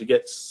still allowed to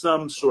get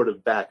some sort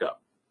of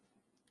backup.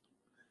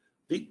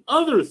 The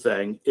other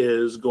thing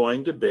is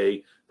going to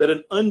be that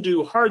an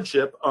undue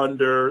hardship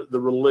under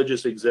the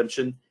religious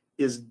exemption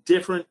is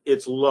different.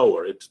 It's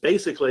lower. It's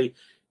basically,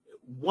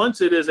 once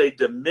it is a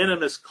de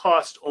minimis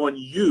cost on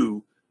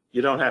you,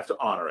 you don't have to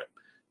honor it.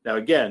 Now,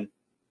 again,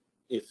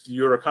 if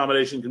your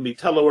accommodation can be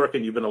telework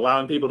and you've been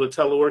allowing people to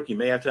telework, you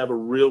may have to have a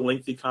real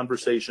lengthy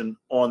conversation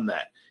on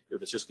that.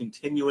 If it's just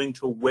continuing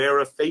to wear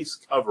a face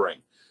covering,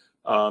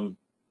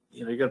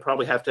 you're going to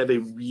probably have to have a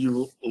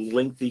real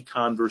lengthy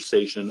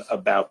conversation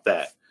about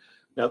that.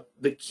 Now,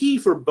 the key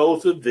for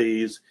both of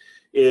these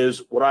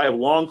is what I have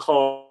long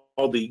called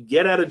the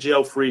get out of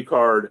jail free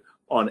card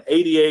on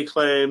ADA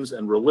claims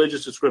and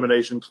religious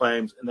discrimination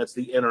claims, and that's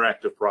the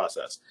interactive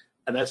process.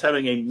 And that's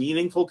having a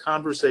meaningful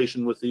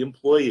conversation with the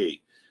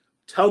employee.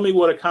 Tell me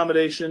what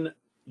accommodation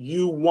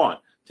you want.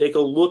 Take a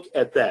look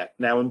at that.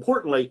 Now,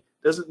 importantly,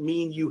 doesn't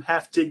mean you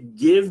have to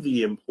give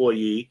the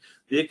employee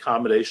the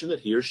accommodation that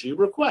he or she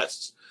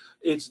requests.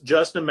 It's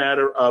just a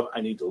matter of,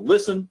 I need to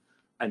listen,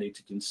 I need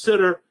to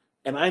consider,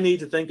 and I need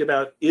to think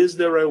about, is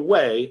there a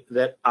way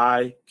that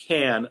I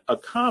can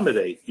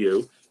accommodate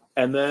you,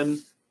 and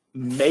then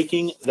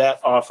making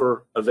that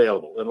offer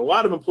available. And a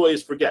lot of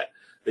employees forget.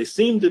 They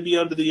seem to be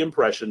under the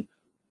impression,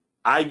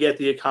 I get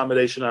the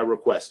accommodation I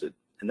requested,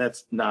 and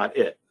that's not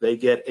it. They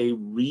get a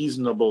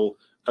reasonable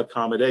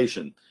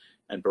accommodation,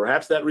 and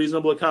perhaps that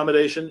reasonable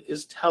accommodation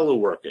is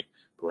teleworking.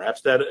 Perhaps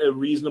that a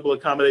reasonable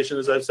accommodation,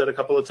 as I've said a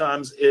couple of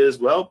times, is,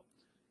 well,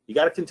 you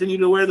got to continue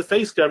to wear the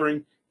face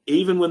covering.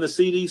 Even when the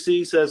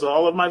CDC says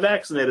all of my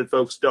vaccinated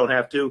folks don't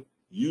have to,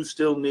 you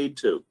still need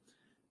to.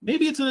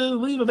 Maybe it's a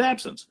leave of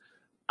absence.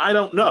 I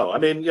don't know. I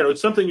mean,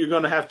 it's something you're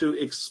going to have to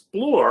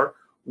explore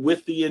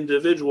with the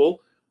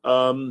individual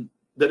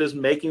that is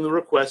making the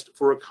request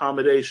for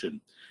accommodation.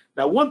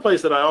 Now, one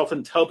place that I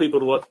often tell people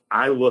to look,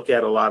 I look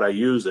at a lot, I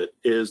use it,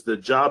 is the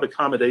Job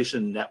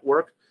Accommodation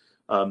Network,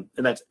 and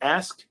that's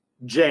askjan.org.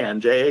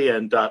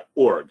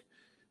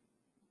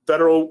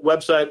 Federal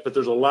website, but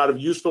there's a lot of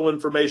useful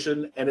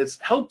information, and it's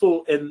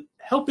helpful in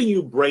helping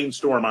you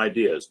brainstorm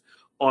ideas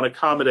on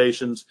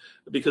accommodations,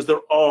 because they're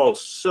all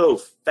so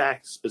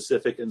fact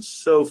specific and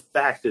so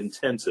fact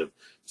intensive.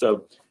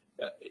 So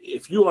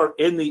if you are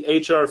in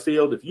the HR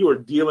field, if you are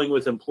dealing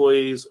with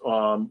employees,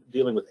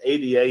 dealing with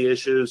ADA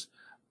issues,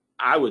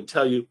 I would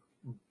tell you,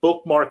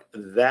 bookmark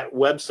that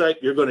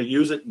website. You're going to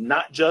use it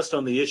not just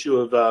on the issue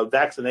of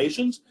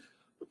vaccinations,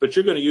 but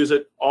you're going to use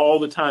it all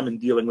the time in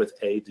dealing with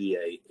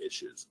ADA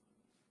issues.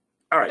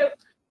 All right.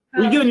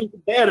 We're giving you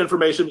bad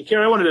information, but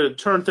Carrie, I wanted to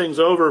turn things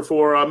over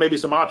for maybe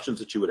some options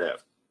that you would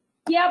have.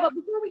 Yeah, but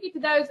before we get to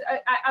those,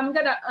 I'm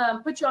going to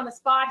put you on the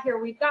spot here.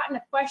 We've gotten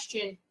a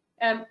question.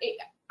 I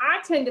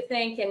tend to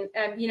think, and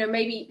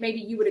maybe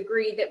you would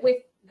agree, that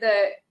with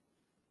the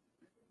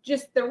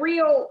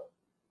real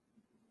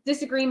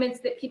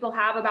disagreements that people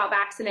have about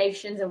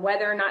vaccinations and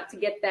whether or not to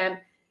get them,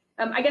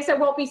 I guess I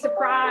won't be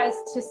surprised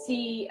to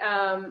see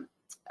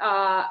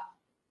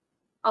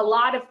a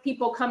lot of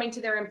people coming to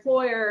their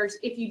employers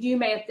if you do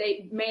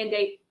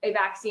mandate a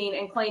vaccine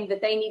and claim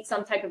that they need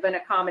some type of an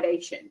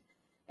accommodation.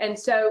 And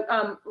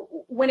so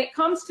when it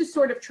comes to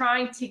sort of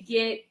trying to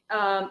get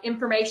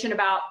information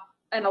about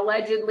an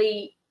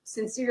allegedly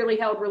sincerely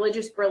held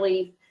religious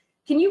belief,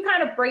 can you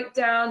kind of break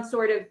down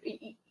sort of,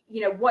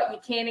 what you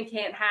can and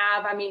can't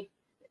have? I mean,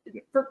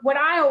 for what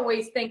I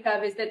always think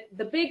of is that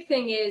the big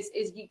thing is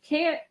you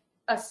can't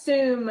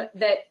assume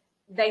that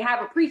they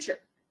have a preacher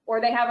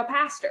or they have a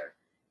pastor,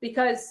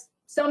 because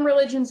some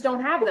religions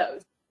don't have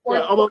those.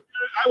 Although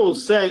I will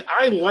say,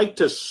 I like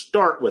to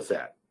start with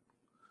that.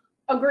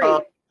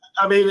 Agreed.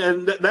 I mean,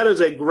 and that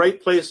is a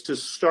great place to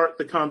start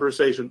the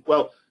conversation.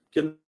 Well,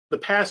 can the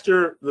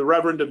pastor, the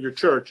reverend of your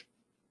church,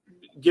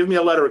 give me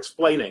a letter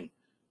explaining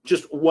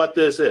just what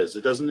this is?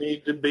 It doesn't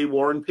need to be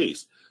War and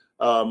Peace.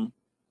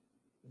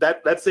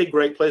 That's a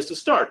great place to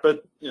start.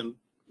 But and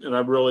I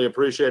really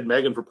appreciate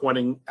Megan for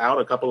pointing out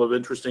a couple of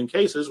interesting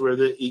cases where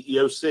the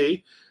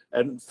EEOC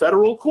and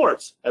federal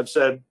courts have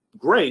said,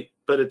 great,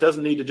 but it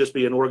doesn't need to just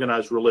be an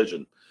organized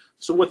religion.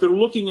 So what they're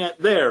looking at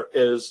there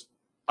is,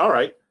 all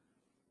right,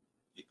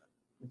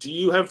 do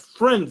you have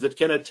friends that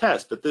can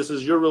attest that this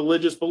is your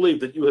religious belief,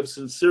 that you have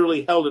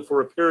sincerely held it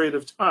for a period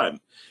of time?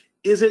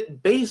 Is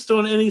it based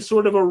on any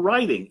sort of a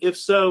writing? If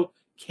so,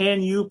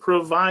 can you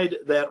provide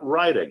that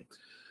writing?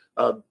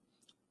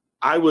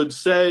 I would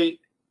say,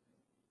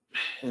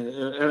 and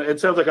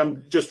it sounds like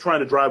I'm just trying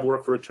to drive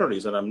work for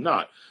attorneys, and I'm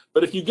not.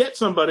 But if you get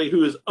somebody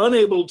who is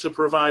unable to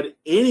provide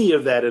any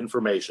of that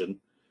information,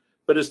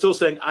 but is still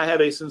saying, I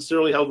have a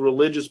sincerely held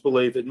religious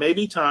belief, it may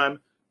be time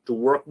to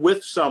work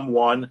with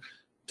someone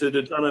to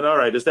determine, all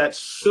right, is that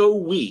so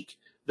weak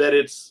that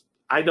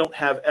I don't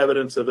have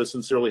evidence of a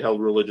sincerely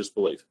held religious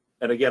belief?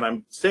 And again,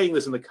 I'm saying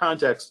this in the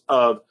context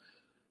of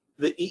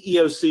the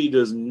EEOC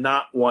does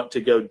not want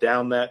to go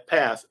down that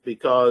path,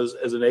 because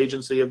as an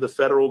agency of the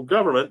federal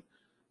government,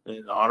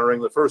 and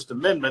honoring the First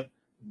Amendment,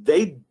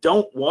 they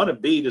don't want to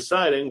be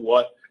deciding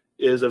what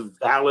is a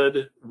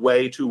valid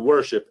way to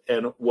worship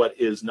and what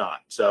is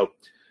not. So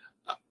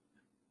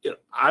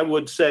I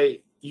would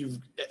say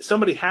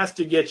somebody has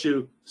to get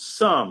you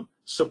some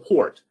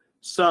support,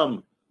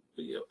 some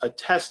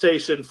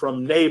attestation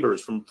from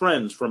neighbors, from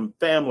friends, from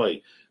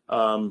family.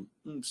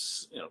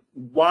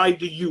 Why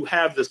do you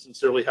have this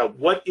sincerely held?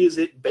 What is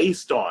it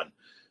based on?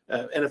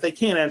 And if they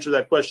can't answer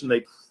that question,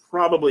 they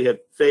probably have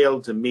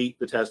failed to meet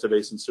the test of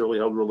a sincerely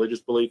held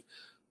religious belief.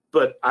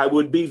 But I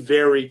would be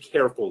very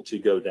careful to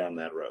go down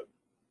that road.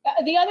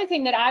 The other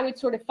thing that I would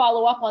sort of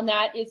follow up on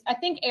that is, I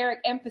think Eric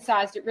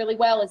emphasized it really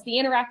well, is the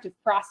interactive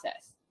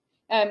process,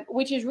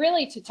 which is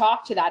really to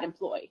talk to that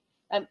employee.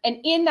 And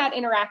in that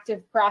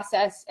interactive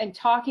process and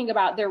talking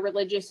about their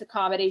religious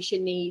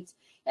accommodation needs,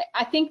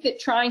 I think that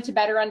trying to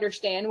better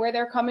understand where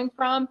they're coming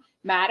from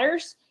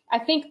matters. I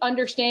think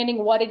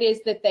understanding what it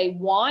is that they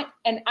want,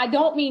 and I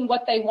don't mean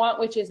what they want,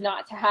 which is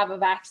not to have a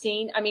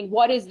vaccine. I mean,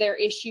 what is their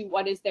issue?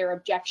 What is their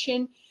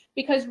objection?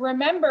 Because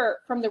remember,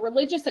 from the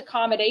religious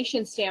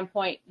accommodation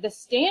standpoint, the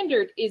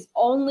standard is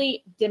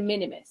only de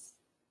minimis.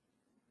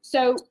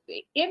 So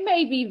it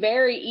may be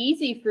very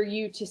easy for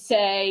you to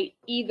say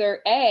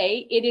either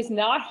A, it is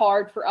not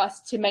hard for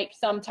us to make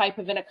some type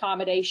of an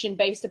accommodation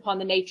based upon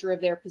the nature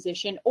of their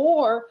position,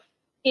 or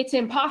it's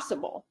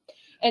impossible.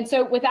 And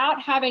so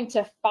without having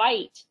to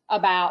fight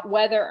about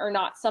whether or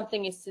not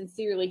something is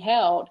sincerely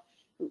held,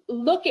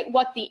 look at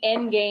what the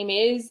end game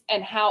is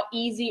and how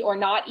easy or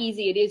not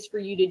easy it is for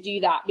you to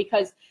do that,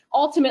 because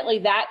ultimately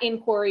that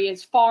inquiry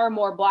is far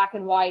more black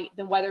and white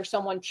than whether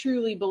someone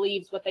truly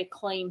believes what they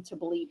claim to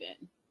believe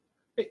in.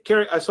 Hey,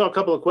 Carrie, I saw a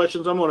couple of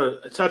questions I'm going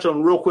to touch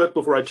on real quick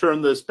before I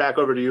turn this back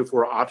over to you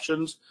for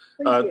options.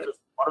 One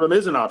of them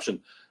is an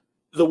option.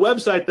 The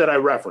website that I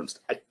referenced,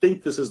 I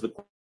think this is the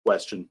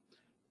question,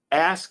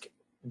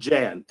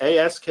 AskJan,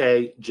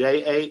 AskJan.org.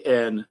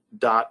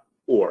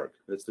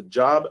 It's the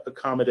Job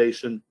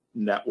Accommodation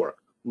Network.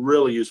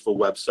 Really useful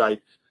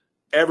website.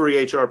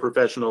 Every HR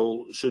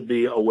professional should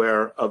be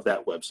aware of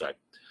that website.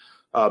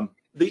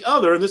 The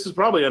other, and this is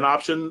probably an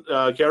option,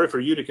 Carrie, for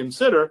you to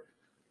consider,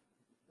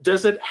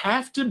 does it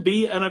have to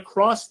be an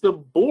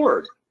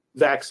across-the-board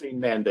vaccine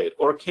mandate,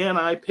 or can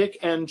I pick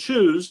and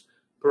choose?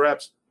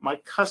 Perhaps my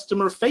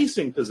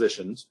customer-facing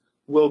positions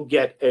will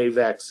get a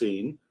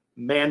vaccine,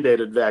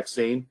 mandated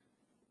vaccine,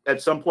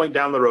 at some point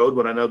down the road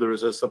when I know there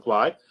is a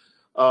supply,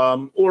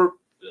 or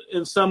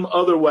in some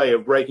other way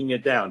of breaking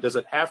it down. Does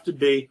it have to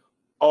be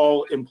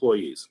all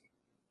employees?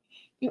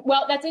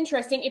 Well, that's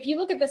interesting. If you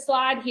look at the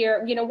slide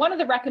here, you know, one of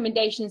the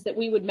recommendations that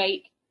we would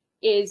make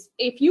is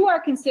if you are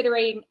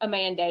considering a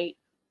mandate,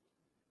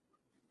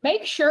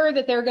 make sure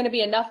that there are going to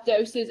be enough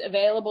doses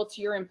available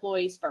to your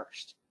employees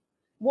first.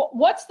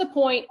 What's the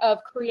point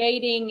of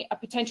creating a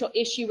potential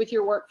issue with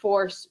your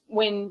workforce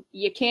when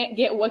you can't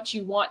get what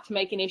you want to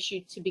make an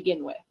issue to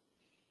begin with?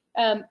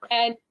 And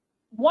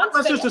once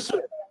let's just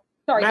assume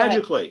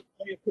magically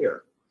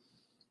here,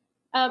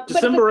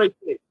 December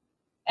 18th,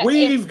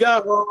 we've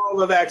got all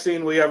the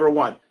vaccine we ever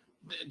want.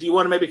 Do you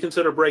want to maybe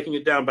consider breaking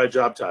it down by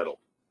job title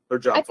or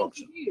job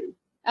function?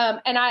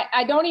 And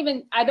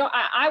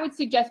I would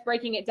suggest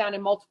breaking it down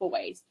in multiple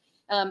ways.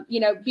 You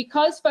know,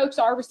 because folks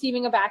are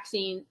receiving a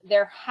vaccine,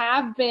 there's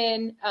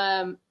been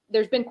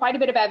quite a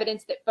bit of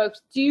evidence that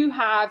folks do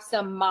have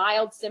some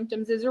mild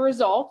symptoms as a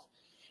result.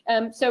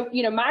 So,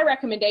 you know, my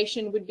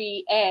recommendation would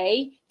be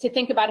to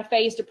think about a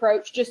phased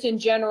approach, just in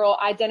general,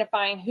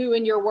 identifying who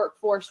in your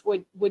workforce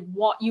would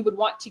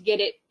want to get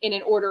it in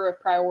an order of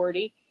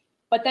priority.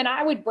 But then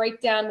I would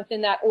break down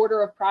within that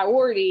order of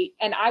priority,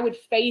 and I would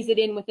phase it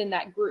in within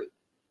that group.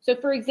 So,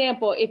 for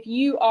example, if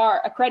you are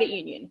a credit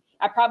union,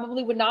 I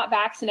probably would not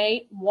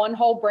vaccinate one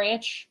whole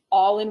branch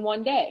all in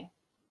one day.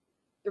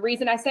 The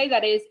reason I say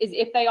that is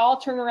if they all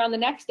turn around the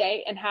next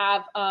day and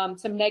have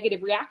some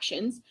negative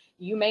reactions,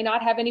 you may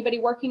not have anybody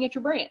working at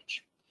your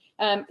branch.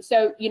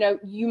 So, you know,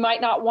 you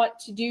might not want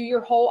to do your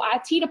whole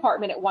IT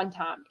department at one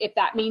time if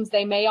that means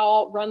they may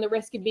all run the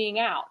risk of being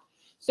out.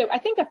 So I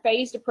think a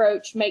phased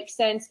approach makes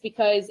sense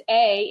because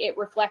A, it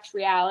reflects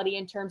reality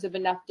in terms of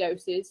enough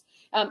doses,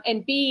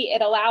 and B,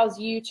 it allows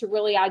you to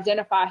really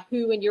identify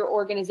who in your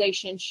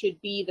organization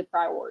should be the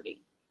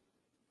priority.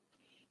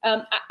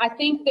 I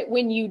think that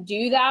when you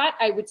do that,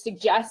 I would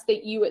suggest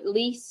that you at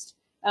least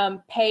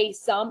pay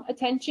some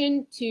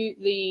attention to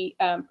the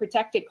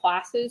protected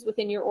classes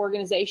within your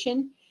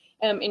organization.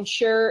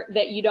 Ensure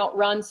that you don't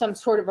run some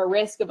sort of a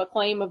risk of a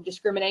claim of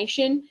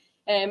discrimination.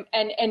 And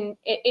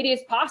it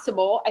is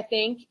possible, I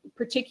think,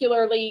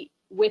 particularly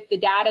with the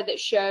data that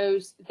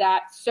shows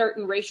that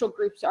certain racial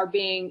groups are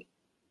being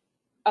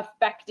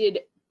affected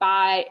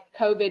by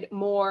COVID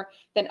more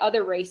than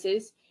other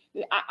races.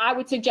 I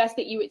would suggest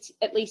that you would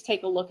at least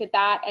take a look at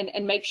that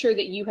and make sure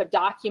that you have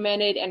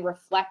documented and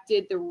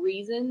reflected the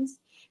reasons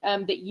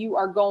that you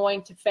are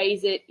going to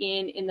phase it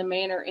in the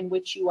manner in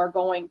which you are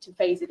going to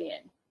phase it in.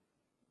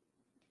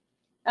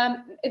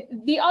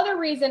 The other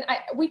reason,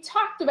 we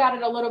talked about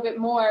it a little bit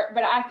more,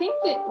 but I think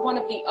that one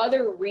of the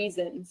other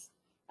reasons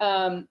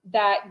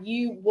that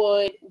you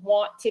would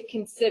want to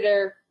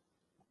consider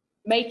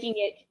making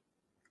it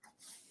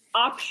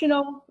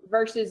optional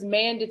versus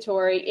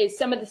mandatory is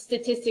some of the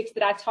statistics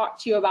that I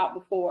talked to you about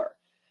before.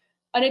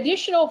 An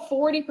additional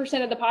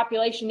 40% of the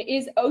population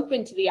is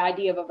open to the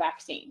idea of a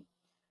vaccine.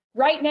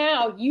 Right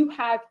now, you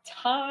have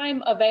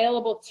time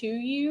available to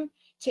you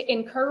to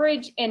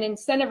encourage and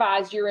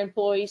incentivize your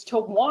employees to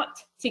want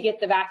to get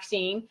the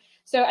vaccine.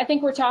 So I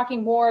think we're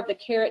talking more of the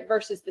carrot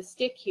versus the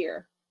stick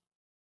here.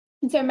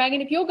 And so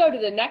Megan, if you'll go to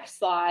the next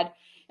slide,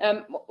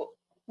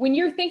 when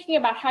you're thinking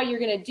about how you're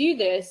going to do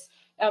this,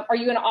 are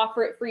you going to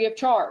offer it free of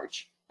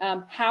charge?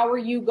 How are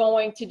you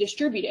going to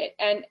distribute it?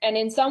 And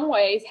in some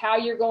ways, how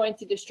you're going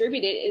to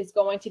distribute it is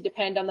going to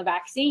depend on the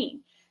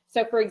vaccine.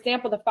 So for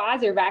example, the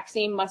Pfizer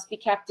vaccine must be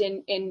kept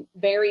in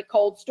very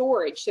cold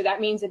storage. So that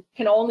means it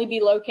can only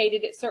be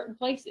located at certain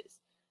places.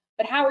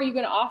 But how are you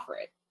going to offer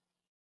it?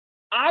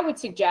 I would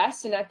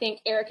suggest, and I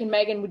think Eric and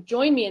Megan would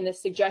join me in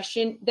this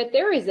suggestion, that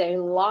there is a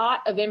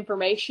lot of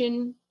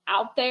information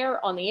out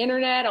there on the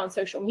internet, on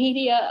social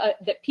media,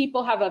 that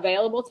people have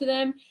available to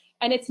them,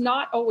 and it's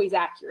not always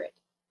accurate.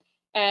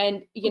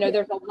 And,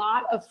 there's a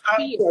lot of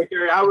fear. Sorry,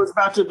 Gary, I was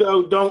about to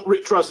go, don't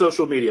trust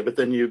social media, but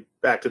then you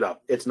backed it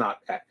up. It's not.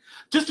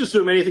 Just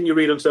assume anything you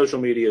read on social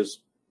media is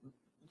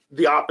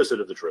the opposite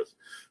of the truth.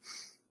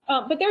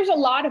 But there's a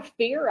lot of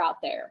fear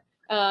out there.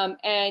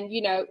 And,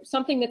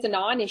 something that's a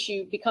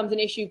non-issue becomes an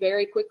issue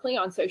very quickly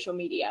on social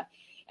media.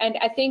 And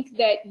I think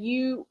that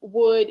you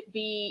would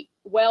be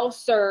well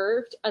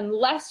served,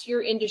 unless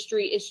your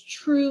industry is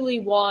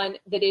truly one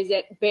that is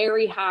at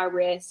very high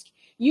risk.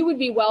 You would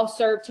be well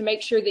served to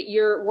make sure that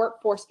your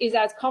workforce is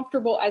as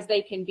comfortable as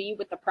they can be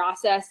with the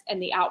process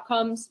and the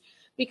outcomes,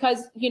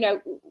 because,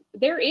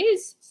 there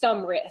is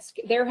some risk.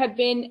 There have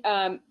been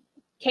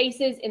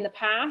cases in the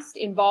past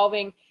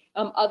involving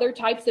other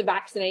types of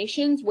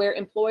vaccinations where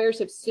employers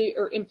have sued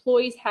or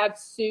employees have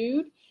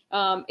sued.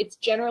 It's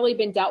generally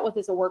been dealt with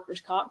as a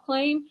workers' comp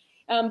claim.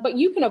 But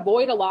you can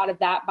avoid a lot of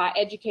that by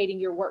educating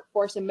your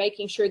workforce and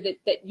making sure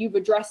that you've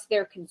addressed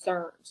their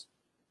concerns.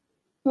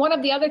 One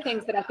of the other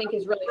things that I think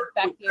is really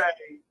effective.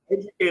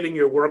 Educating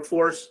your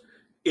workforce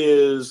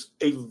is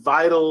a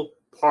vital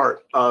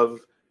part of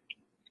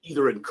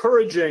either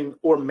encouraging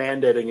or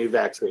mandating a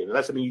vaccine. And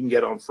that's something you can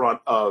get on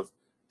front of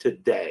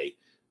today.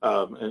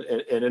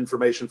 And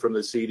information from the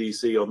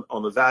CDC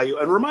on the value,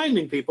 and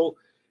reminding people,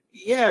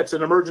 yeah, it's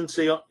an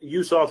emergency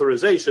use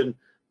authorization,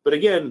 but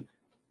again,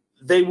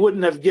 they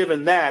wouldn't have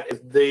given that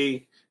if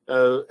the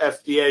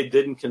FDA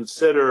didn't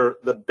consider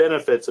the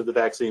benefits of the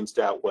vaccines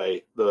to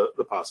outweigh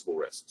the possible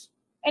risks.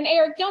 And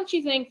Eric, don't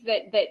you think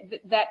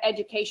that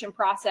education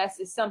process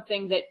is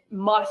something that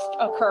must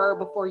occur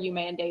before you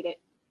mandate it?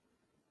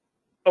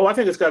 Oh, I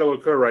think it's got to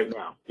occur right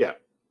now. Yeah.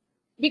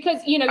 Because,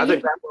 I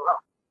think that will help.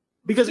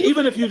 Because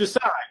even if you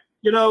decide,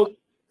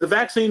 the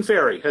vaccine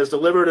fairy has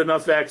delivered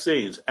enough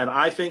vaccines, and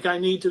I think I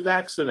need to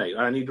vaccinate.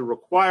 I need to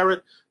require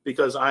it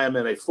because I am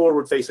in a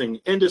forward-facing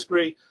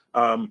industry.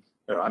 I'm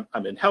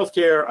in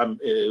healthcare. I'm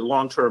in a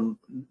long-term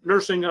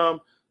nursing home.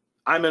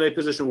 I'm in a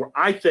position where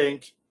I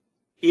think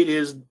it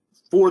is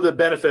for the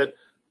benefit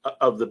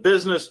of the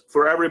business,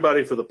 for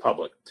everybody, for the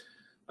public.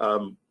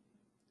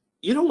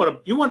 You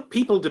want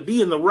people to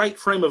be in the right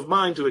frame of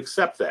mind to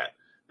accept that.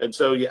 And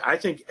so, yeah, I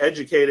think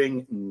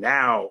educating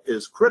now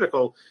is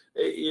critical.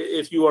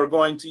 If you are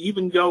going to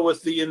even go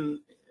with the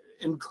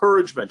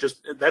encouragement,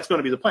 that's going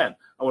to be the plan.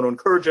 I want to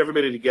encourage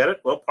everybody to get it.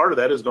 Well, part of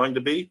that is going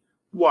to be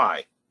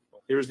why.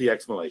 Well, here's the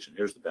explanation.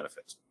 Here's the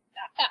benefits.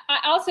 I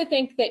also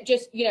think that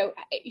just,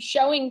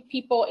 showing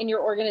people in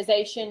your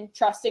organization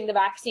trusting the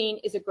vaccine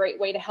is a great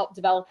way to help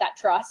develop that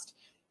trust.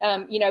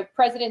 Former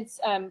Presidents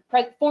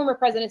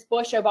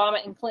Bush,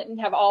 Obama, and Clinton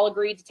have all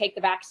agreed to take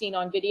the vaccine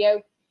on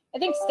video. I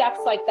think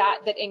steps like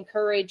that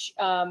encourage,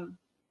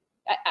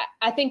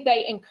 I think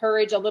they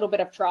encourage a little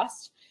bit of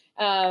trust.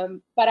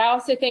 But I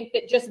also think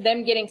that just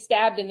them getting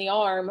stabbed in the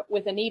arm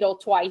with a needle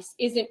twice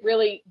isn't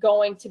really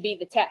going to be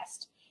the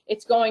test.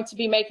 It's going to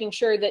be making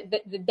sure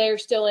that they're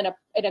still in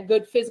a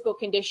good physical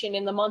condition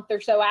in the month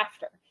or so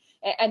after.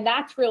 And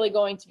that's really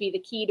going to be the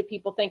key to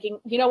people thinking,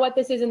 you know what,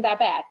 this isn't that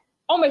bad.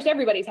 Almost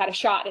everybody's had a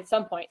shot at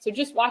some point. So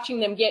just watching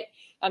them get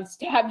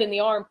stabbed in the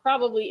arm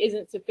probably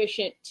isn't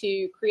sufficient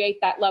to create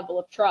that level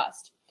of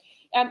trust.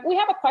 We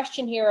have a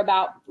question here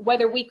about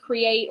whether we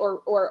create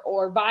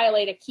or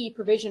violate a key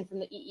provision from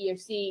the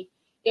EEOC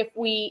if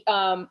we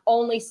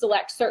only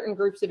select certain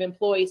groups of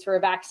employees for a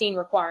vaccine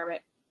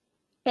requirement.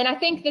 And I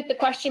think that the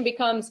question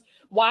becomes,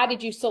 why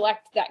did you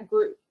select that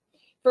group?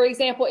 For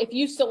example, if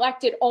you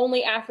selected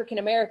only African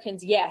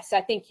Americans, yes, I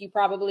think you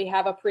probably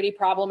have a pretty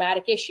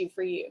problematic issue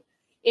for you.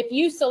 If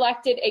you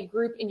selected a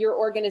group in your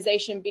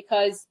organization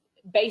because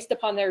based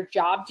upon their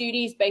job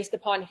duties, based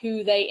upon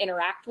who they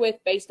interact with,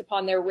 based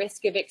upon their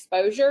risk of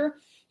exposure,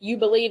 you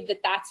believe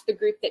that that's the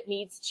group that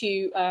needs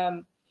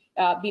to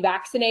be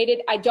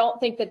vaccinated, I don't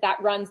think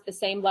that runs the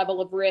same level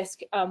of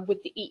risk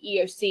with the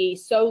EEOC,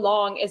 so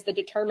long as the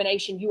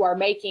determination you are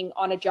making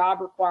on a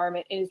job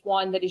requirement is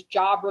one that is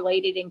job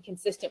related and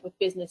consistent with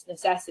business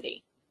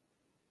necessity.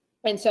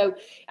 And so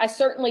I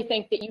certainly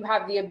think that you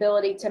have the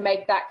ability to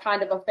make that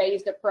kind of a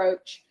phased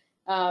approach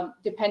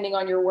depending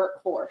on your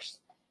workforce.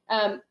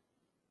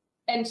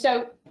 And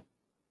so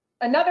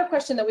another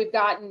question that we've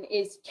gotten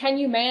is, can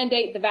you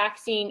mandate the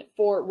vaccine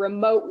for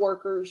remote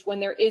workers when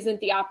there isn't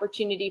the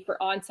opportunity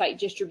for on-site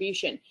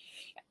distribution?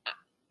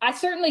 I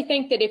certainly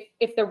think that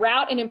if the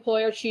route an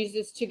employer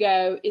chooses to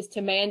go is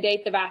to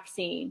mandate the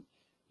vaccine,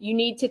 you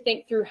need to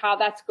think through how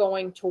that's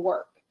going to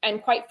work.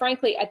 And quite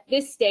frankly, at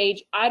this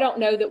stage, I don't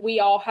know that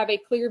we all have a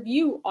clear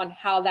view on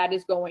how that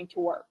is going to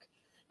work.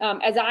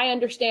 As I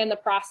understand the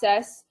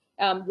process,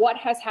 what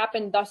has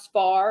happened thus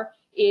far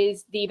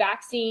is the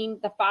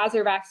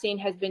Pfizer vaccine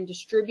has been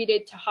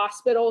distributed to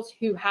hospitals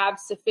who have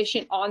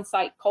sufficient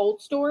on-site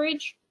cold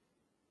storage.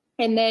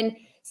 And then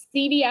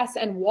CVS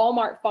and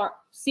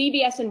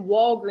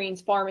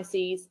Walgreens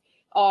pharmacies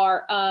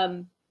are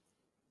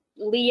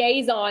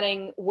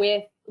liaisoning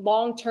with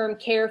long-term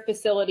care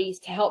facilities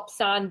to help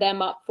sign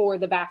them up for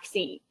the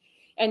vaccine.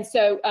 And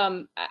so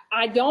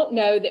I don't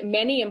know that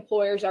many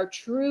employers are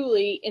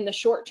truly in the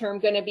short term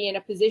going to be in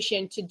a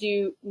position to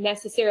do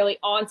necessarily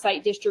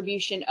on-site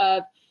distribution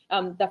of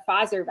the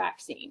Pfizer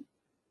vaccine.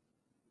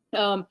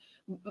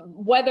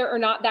 Whether or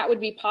not that would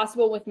be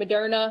possible with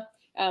Moderna,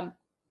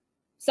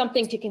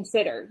 something to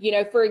consider. You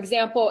know, for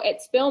example,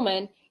 at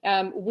Spilman,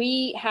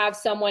 we have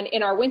someone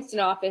in our Winston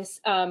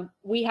office.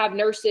 We have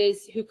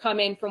nurses who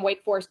come in from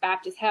Wake Forest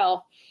Baptist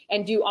Health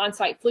and do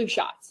on-site flu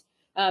shots.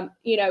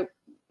 You know,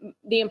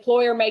 the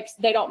employer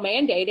they don't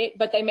mandate it,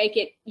 but they make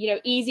it, you know,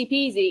 easy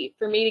peasy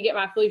for me to get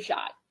my flu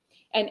shot.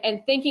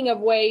 And thinking of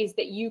ways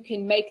that you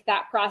can make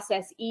that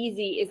process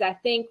easy is, I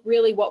think,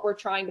 really what we're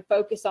trying to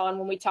focus on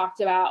when we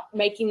talked about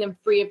making them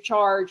free of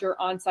charge or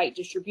on-site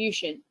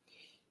distribution.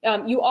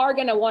 You are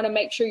going to want to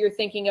make sure you're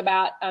thinking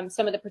about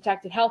some of the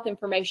protected health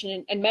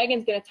information, and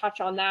Megan's going to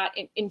touch on that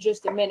in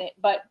just a minute.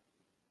 But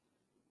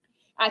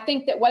I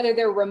think that whether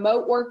they're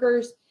remote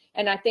workers,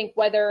 and I think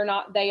whether or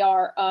not they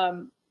are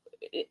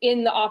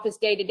in the office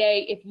day to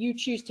day, if you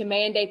choose to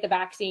mandate the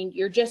vaccine,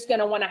 you're just going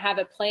to want to have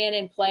a plan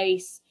in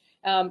place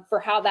for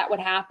how that would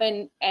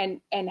happen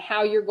and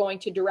how you're going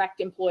to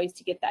direct employees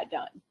to get that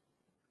done.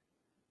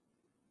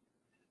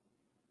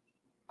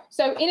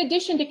 So in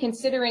addition to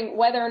considering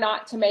whether or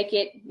not to make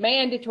it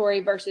mandatory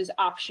versus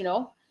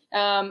optional,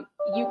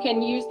 you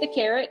can use the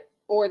carrot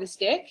or the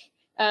stick.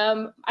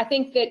 I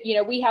think that, you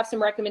know, we have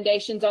some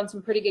recommendations on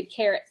some pretty good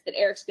carrots that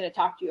Eric's going to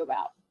talk to you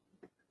about.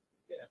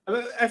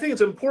 Yeah. I think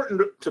it's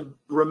important to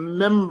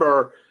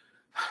remember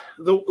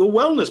the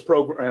wellness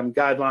program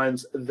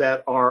guidelines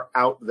that are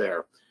out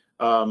there.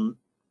 And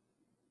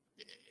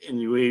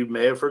we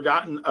may have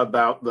forgotten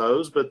about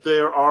those, but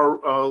there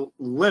are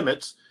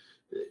limits.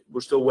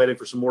 We're still waiting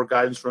for some more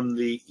guidance from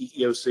the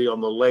EEOC on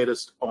the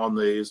latest on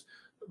these.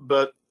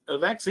 But a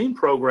vaccine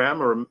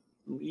program, or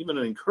even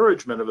an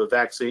encouragement of a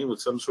vaccine with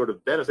some sort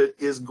of benefit,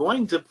 is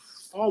going to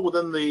fall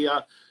within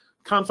the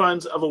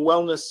confines of a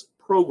wellness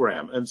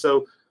program. And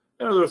so,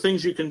 you know, there are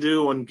things you can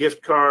do on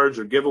gift cards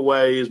or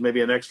giveaways,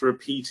 maybe an extra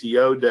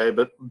PTO day,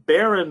 but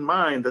bear in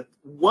mind that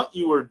what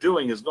you are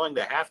doing is going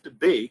to have to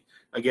be,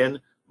 again,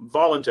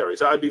 voluntary.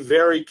 So I'd be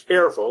very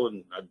careful,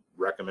 and I'd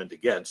recommend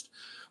against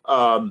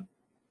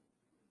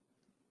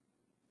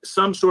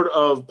some sort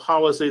of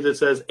policy that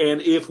says,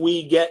 and if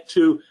we get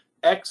to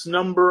X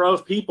number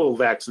of people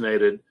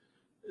vaccinated,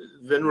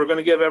 then we're going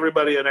to give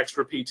everybody an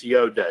extra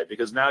PTO day,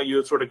 because now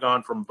you've sort of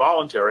gone from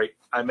voluntary,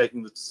 I'm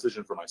making the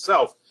decision for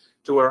myself,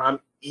 to where I'm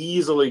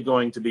easily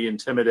going to be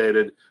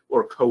intimidated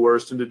or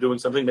coerced into doing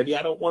something maybe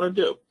I don't want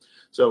to do.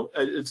 So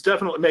it's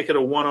definitely make it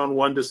a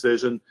one-on-one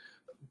decision.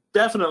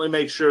 Definitely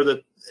make sure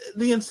that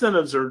the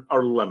incentives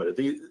are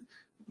limited.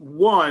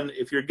 One,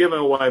 if you're giving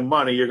away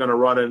money, you're going to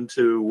run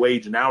into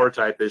wage and hour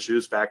type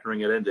issues,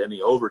 factoring it into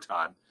any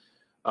overtime.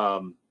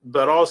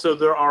 But also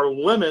there are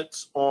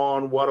limits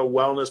on what a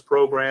wellness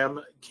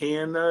program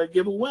can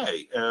give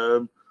away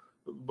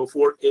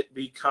before it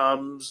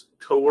becomes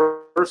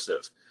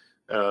coercive.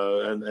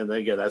 And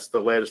again, that's the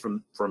latest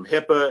from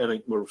HIPAA,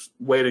 and we're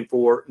waiting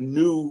for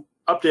new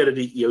updated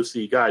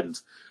EEOC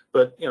guidance.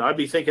 But, you know, I'd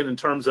be thinking in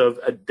terms of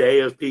a day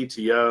of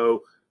PTO,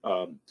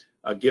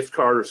 a gift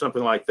card or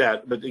something like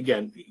that. But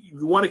again,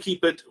 you want to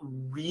keep it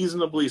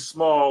reasonably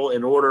small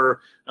in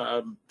order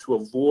to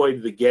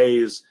avoid the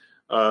gaze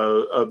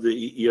of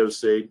the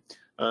EEOC.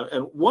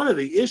 And one of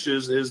the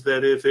issues is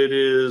that if it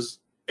is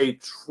a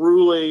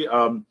truly,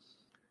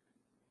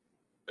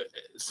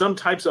 some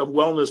types of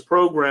wellness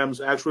programs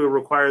actually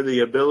require the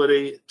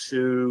ability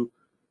to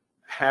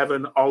have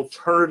an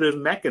alternative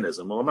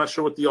mechanism. Well, I'm not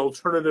sure what the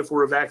alternative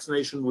for a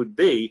vaccination would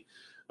be.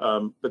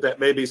 But that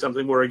may be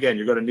something where, again,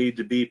 you're going to need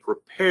to be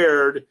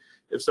prepared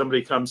if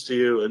somebody comes to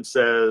you and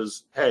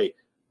says, hey,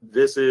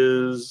 this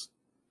is,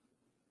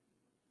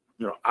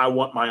 you know, I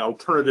want my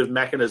alternative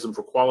mechanism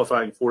for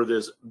qualifying for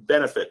this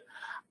benefit.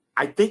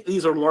 I think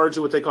these are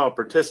largely what they call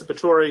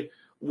participatory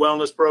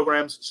wellness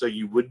programs, so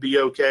you would be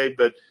okay.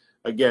 But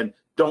again,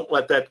 don't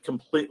let that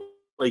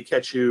completely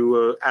catch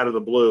you out of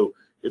the blue.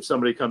 If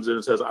somebody comes in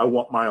and says, I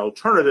want my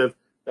alternative,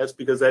 that's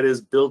because that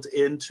is built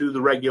into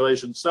the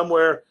regulation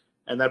somewhere.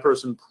 And that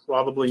person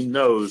probably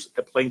knows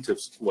a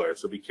plaintiff's lawyer,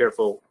 so be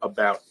careful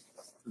about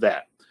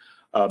that.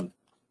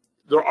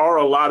 There are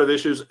a lot of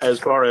issues as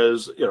far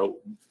as, you know,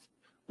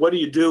 what do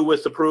you do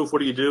with the proof? What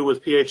do you do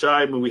with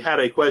PHI? I mean, we had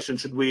a question,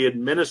 should we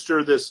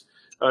administer this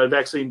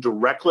vaccine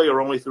directly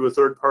or only through a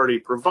third-party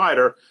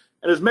provider?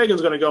 And as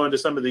Megan's going to go into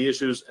some of the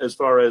issues as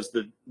far as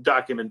the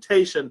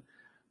documentation,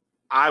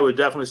 I would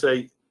definitely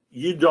say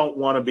you don't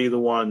want to be the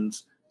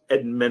ones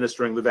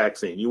administering the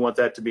vaccine. You want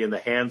that to be in the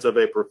hands of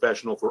a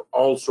professional for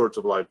all sorts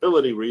of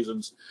liability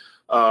reasons,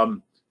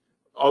 all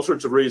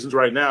sorts of reasons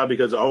right now,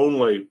 because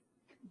only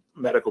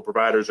medical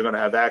providers are going to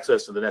have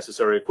access to the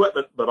necessary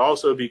equipment, but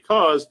also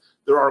because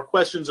there are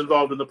questions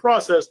involved in the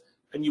process,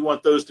 and you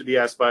want those to be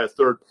asked by a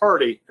third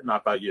party and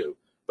not by you.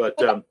 But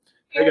again,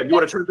 you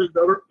want to turn things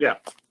over? Yeah.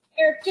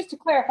 Eric, just to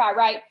clarify,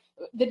 right?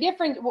 The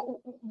difference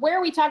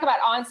where we talk about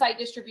on-site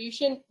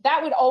distribution,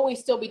 that would always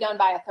still be done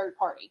by a third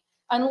party,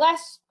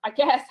 unless, I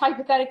guess,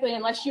 hypothetically,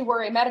 unless you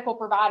were a medical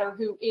provider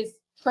who is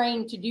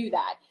trained to do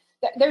that.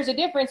 There's a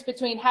difference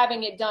between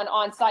having it done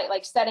on-site,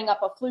 like setting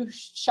up a flu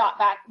shot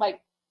back,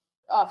 like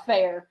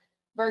fair,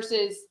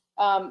 versus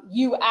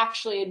you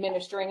actually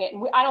administering it.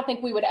 And I don't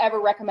think we would ever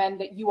recommend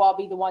that you all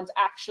be the ones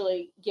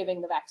actually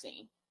giving the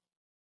vaccine.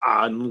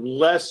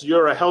 Unless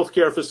you're a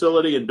healthcare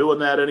facility and doing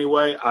that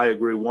anyway, I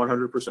agree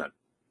 100%.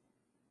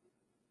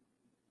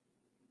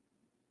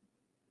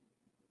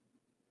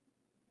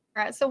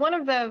 All right, so one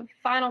of the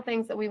final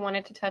things that we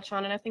wanted to touch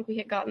on, and I think we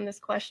had gotten this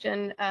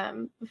question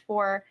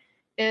before,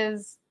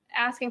 is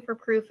asking for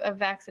proof of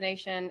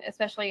vaccination,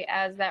 especially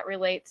as that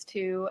relates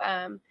to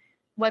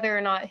whether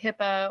or not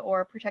HIPAA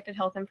or protected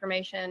health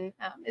information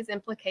is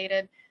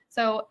implicated.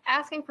 So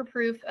asking for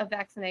proof of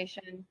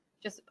vaccination,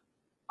 just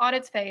on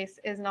its face,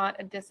 is not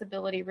a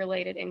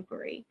disability-related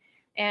inquiry.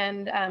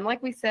 And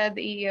like we said,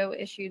 the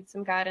EEO issued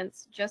some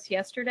guidance just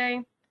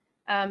yesterday.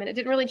 And it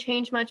didn't really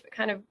change much, but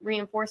kind of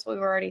reinforced what we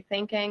were already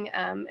thinking.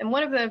 And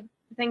one of the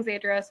things they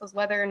addressed was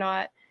whether or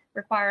not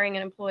requiring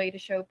an employee to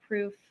show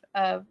proof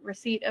of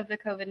receipt of the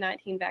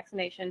COVID-19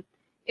 vaccination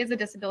is a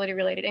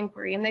disability-related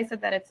inquiry. And they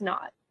said that it's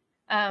not.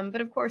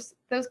 But of course,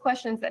 those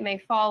questions that may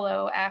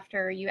follow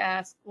after you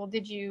ask, well,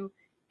 did you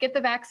get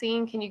the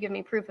vaccine? Can you give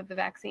me proof of the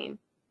vaccine?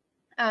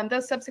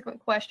 Those subsequent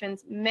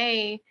questions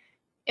may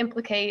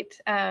implicate,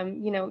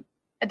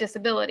 a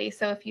disability.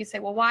 So if you say,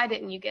 well, why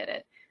didn't you get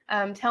it?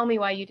 Tell me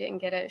why you didn't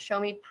get it. Show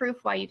me proof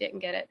why you didn't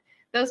get it.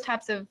 Those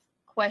types of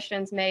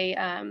questions may,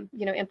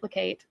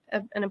 implicate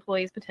an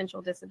employee's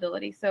potential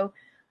disability. So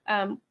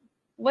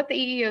what the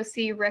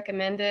EEOC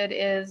recommended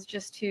is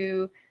just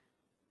to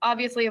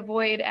obviously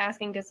avoid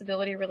asking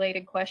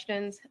disability-related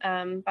questions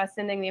by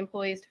sending the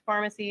employees to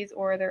pharmacies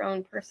or their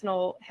own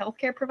personal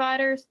healthcare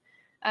providers.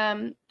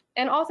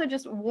 And also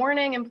just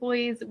warning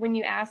employees when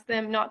you ask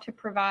them not to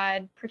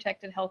provide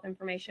protected health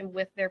information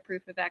with their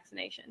proof of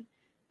vaccination.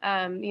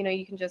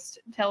 You can just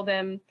tell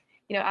them,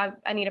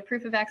 I need a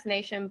proof of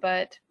vaccination,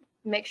 but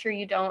make sure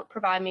you don't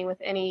provide me with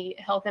any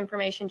health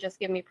information, just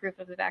give me proof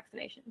of the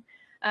vaccination.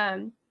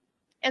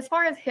 As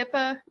far as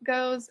HIPAA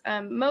goes,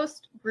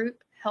 most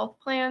group health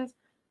plans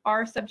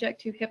are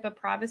subject to HIPAA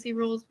privacy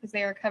rules because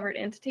they are covered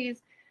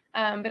entities.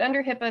 But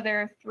under HIPAA,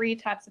 there are 3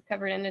 types of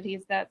covered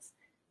entities. That's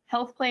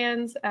health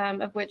plans,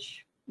 of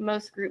which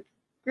most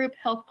group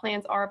health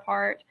plans are a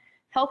part,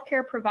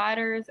 healthcare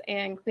providers,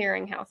 and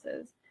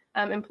clearinghouses.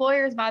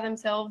 Employers by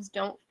themselves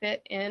don't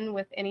fit in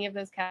with any of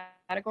those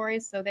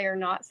categories, so they are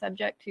not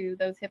subject to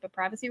those HIPAA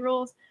privacy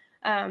rules.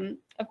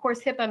 Of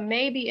course, HIPAA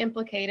may be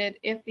implicated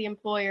if the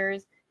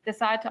employers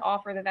decide to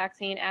offer the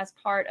vaccine as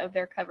part of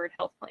their covered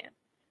health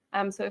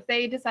plan. So if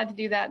they decide to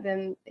do that,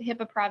 then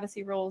HIPAA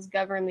privacy rules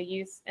govern the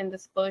use and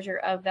disclosure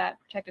of that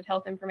protected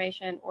health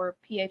information, or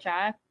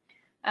PHI.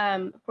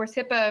 Of course,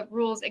 HIPAA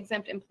rules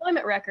exempt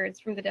employment records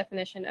from the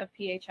definition of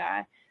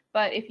PHI.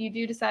 But if you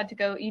do decide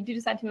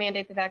to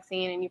mandate the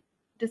vaccine and you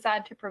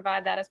decide to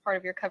provide that as part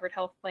of your covered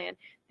health plan,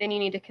 then you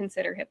need to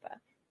consider HIPAA.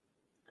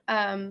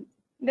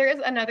 There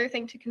is another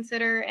thing to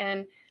consider,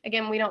 and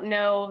again, we don't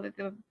know that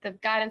the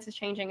guidance is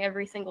changing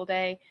every single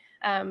day,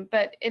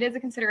 but it is a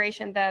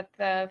consideration that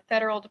the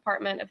Federal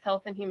Department of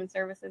Health and Human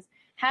Services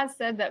has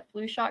said that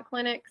flu shot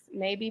clinics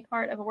may be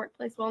part of a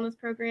workplace wellness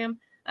program.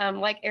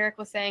 Like Eric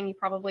was saying, you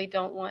probably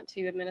don't want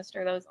to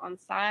administer those on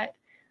site.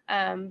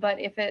 But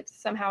if it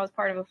somehow is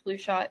part of a flu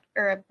shot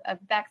or a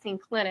vaccine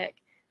clinic,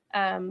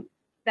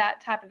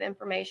 that type of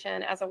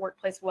information as a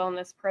workplace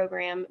wellness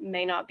program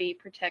may not be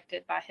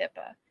protected by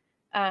HIPAA.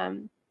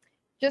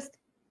 Just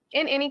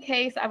in any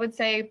case, I would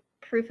say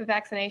proof of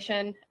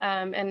vaccination,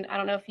 and I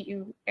don't know if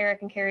you,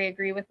 Eric and Carrie,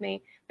 agree with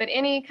me, but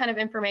any kind of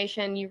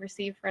information you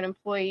receive for an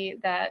employee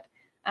that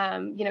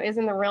is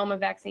in the realm of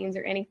vaccines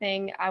or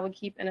anything, I would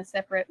keep in a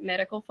separate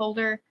medical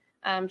folder.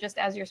 Just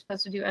as you're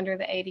supposed to do under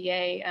the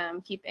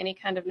ADA, keep any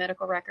kind of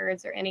medical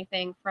records or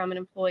anything from an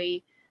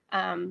employee,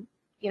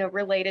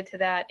 related to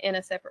that in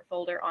a separate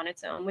folder on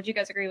its own. Would you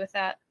guys agree with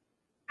that?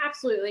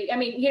 Absolutely. I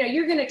mean,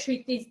 you're going to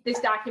treat this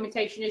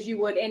documentation as you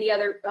would any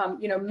other,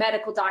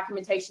 medical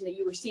documentation that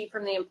you receive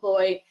from the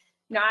employee.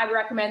 I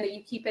recommend that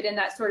you keep it in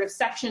that sort of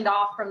sectioned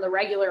off from the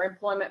regular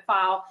employment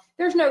file.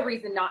 There's no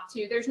reason not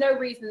to. There's no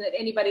reason that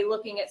anybody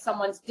looking at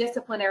someone's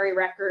disciplinary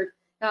record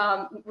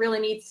really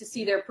needs to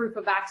see their proof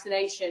of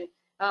vaccination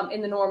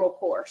in the normal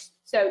course.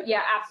 So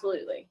yeah,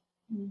 absolutely.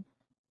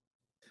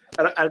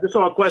 And I just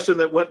saw a question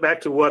that went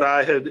back to what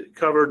I had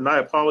covered, and I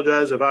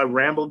apologize if I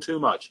rambled too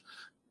much.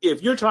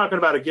 If you're talking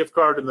about a gift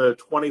card in the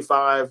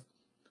 $25,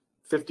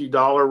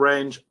 $50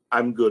 range,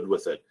 I'm good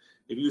with it.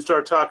 If you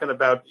start talking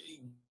about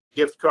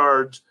gift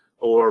cards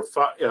or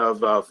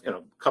of a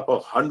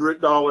couple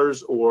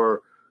 $100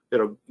 or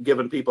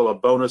giving people a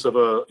bonus of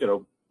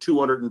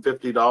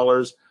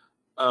 $250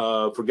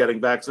 for getting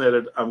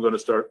vaccinated, I'm going to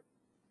start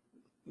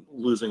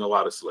losing a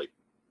lot of sleep.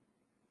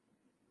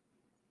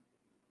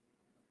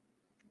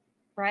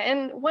 Right.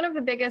 And one of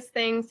the biggest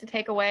things to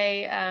take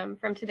away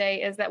from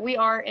today is that we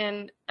are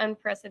in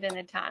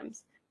unprecedented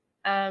times.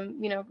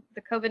 The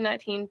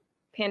COVID-19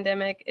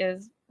 pandemic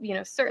is,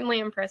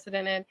 certainly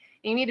unprecedented.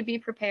 You need to be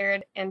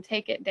prepared and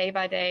take it day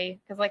by day,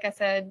 because like I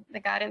said, the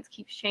guidance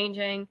keeps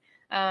changing.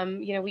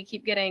 We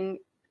keep getting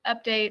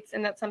updates,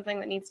 and that's something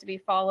that needs to be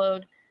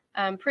followed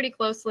pretty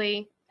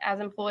closely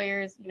as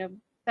employers.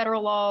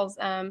 Federal laws,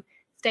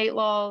 state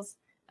laws.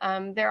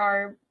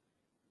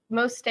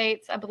 Most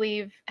states, I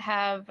believe,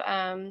 have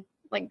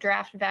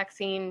draft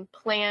vaccine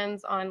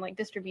plans on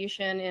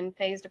distribution and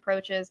phased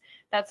approaches.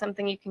 That's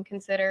something you can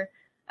consider.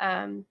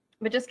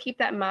 But just keep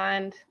that in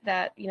mind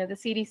that, the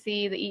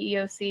CDC, the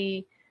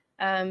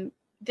EEOC,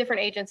 different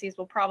agencies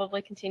will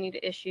probably continue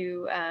to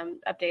issue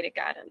updated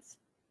guidance.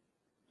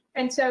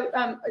 And so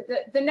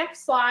the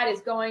next slide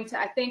is going to,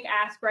 I think,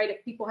 ask, right,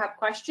 if people have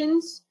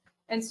questions.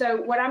 And so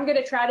what I'm going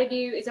to try to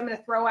do is I'm going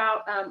to throw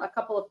out a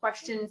couple of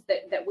questions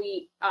that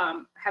we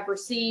have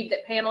received,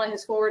 that Pamela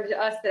has forwarded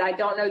to us, that I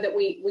don't know that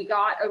we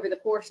got over the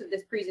course of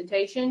this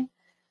presentation.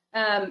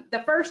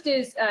 The first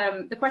is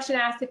the question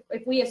asked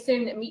if we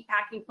assume that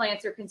meatpacking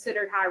plants are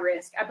considered high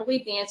risk. I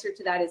believe the answer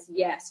to that is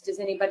yes. Does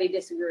anybody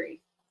disagree?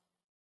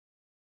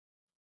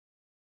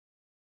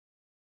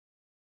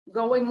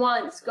 Going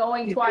once,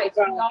 going twice.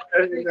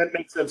 That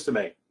makes sense to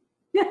me.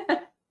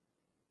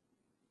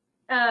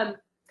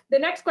 The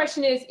next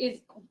question is,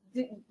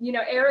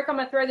 Eric, I'm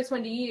going to throw this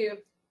one to you.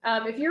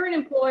 If you're an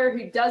employer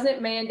who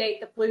doesn't mandate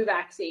the flu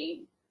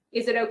vaccine,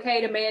 is it okay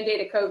to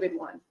mandate a COVID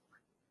one?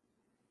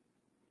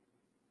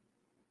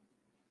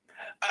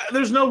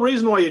 There's no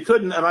reason why you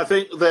couldn't, and I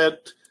think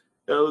that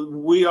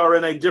we are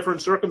in a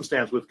different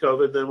circumstance with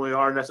COVID than we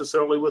are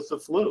necessarily with the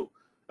flu.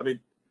 I mean,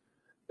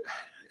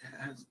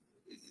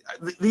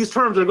 these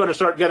terms are going to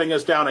start getting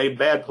us down a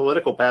bad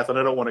political path, and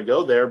I don't want to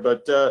go there,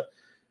 but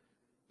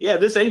yeah,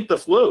 this ain't the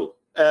flu.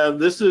 And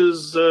this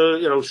is,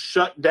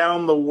 shut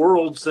down the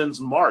world since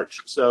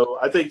March. So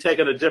I think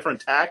taking a different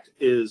tack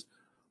is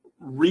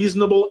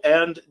reasonable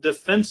and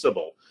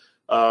defensible.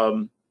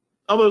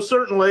 Although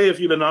certainly if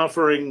you've been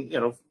offering,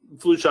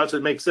 flu shots,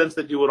 it makes sense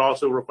that you would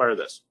also require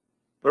this.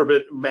 Or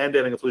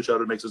mandating a flu shot,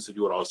 it makes sense that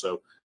you would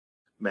also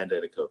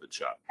mandate a COVID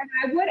shot. And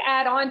I would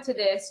add on to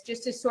this,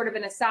 just as sort of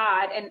an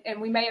aside, and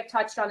we may have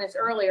touched on this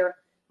earlier,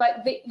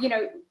 but the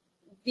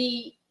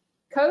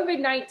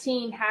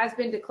COVID-19 has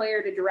been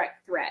declared a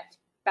direct threat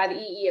by the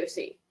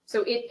EEOC.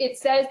 So it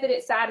says that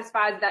it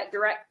satisfies that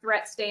direct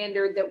threat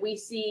standard that we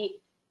see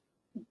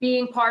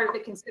being part of the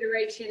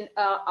consideration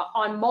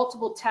on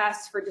multiple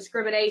tests for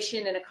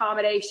discrimination and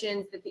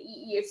accommodations that the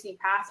EEOC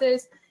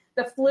passes.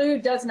 The flu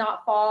does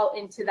not fall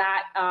into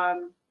that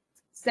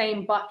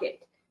same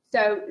bucket.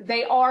 So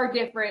they are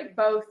different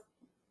both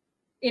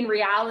in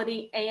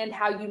reality and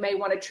how you may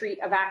want to treat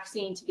a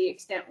vaccine to the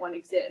extent one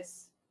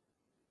exists.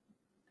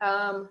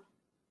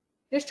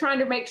 Just trying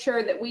to make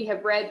sure that we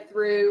have read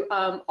through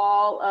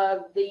all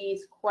of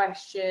these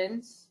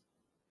questions.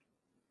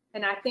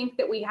 And I think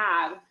that we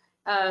have.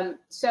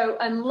 So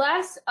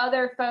unless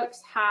other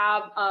folks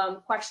have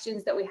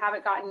questions that we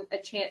haven't gotten a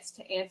chance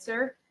to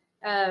answer,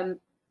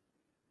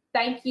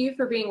 thank you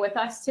for being with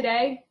us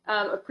today.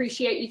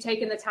 Appreciate you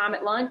taking the time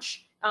at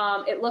lunch.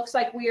 It looks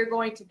like we are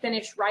going to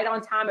finish right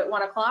on time at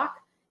 1 o'clock.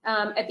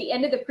 At the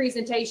end of the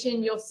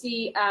presentation, you'll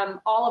see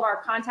all of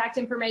our contact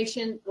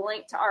information, the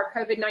link to our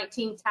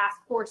COVID-19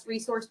 task force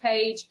resource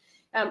page,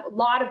 a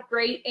lot of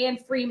great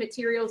and free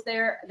materials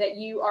there that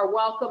you are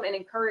welcome and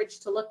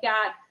encouraged to look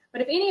at.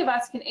 But if any of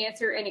us can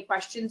answer any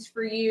questions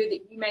for you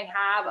that you may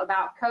have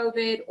about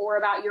COVID or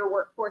about your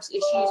workforce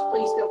issues,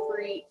 please feel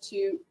free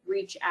to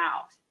reach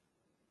out.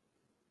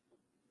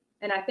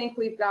 And I think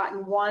we've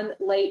gotten one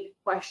late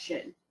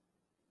question.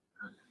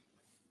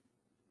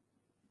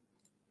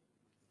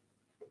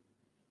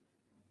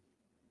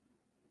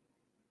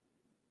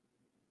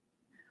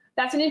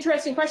 That's an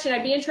interesting question.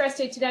 I'd be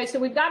interested to know. So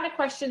we've gotten a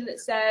question that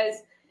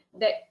says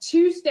that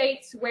 2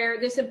 states where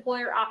this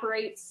employer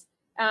operates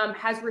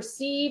has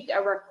received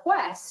a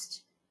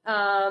request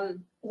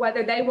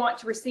whether they want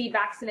to receive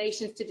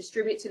vaccinations to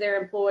distribute to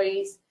their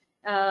employees.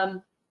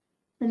 And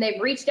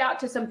they've reached out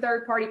to some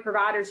third-party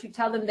providers who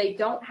tell them they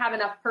don't have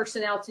enough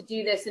personnel to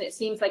do this, and it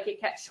seems like a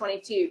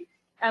catch-22.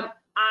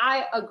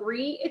 I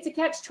agree it's a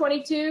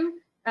catch-22.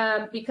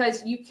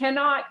 Because you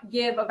cannot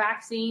give a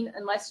vaccine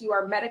unless you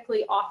are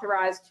medically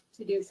authorized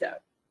to do so.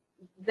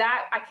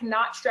 That I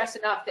cannot stress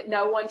enough that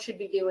no one should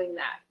be doing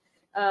that.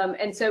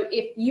 And so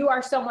if you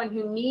are someone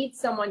who needs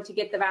someone to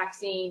get the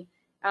vaccine,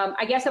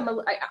 I guess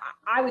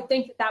I would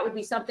think that would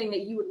be something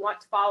that you would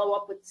want to follow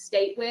up with the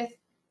state with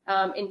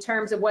in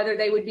terms of whether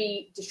they would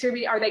be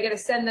distributing. Are they going to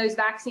send those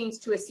vaccines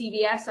to a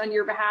CVS on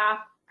your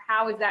behalf?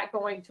 How is that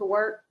going to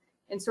work?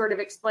 And sort of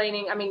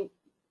explaining, I mean,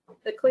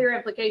 the clear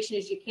implication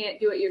is you can't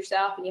do it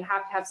yourself and you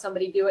have to have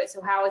somebody do it.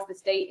 So how is the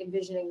state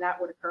envisioning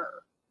that would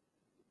occur?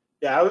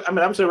 Yeah, I mean,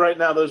 I'm saying right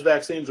now those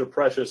vaccines are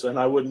precious, and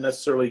I wouldn't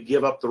necessarily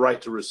give up the right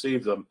to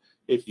receive them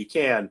if you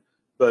can.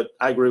 But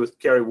I agree with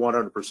Carrie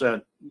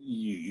 100%.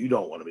 You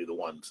don't want to be the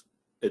ones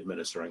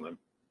administering them.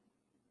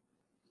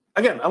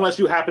 Again, unless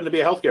you happen to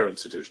be a healthcare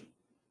institution.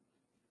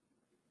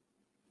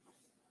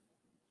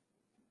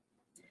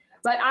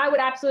 But I would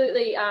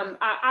absolutely,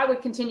 I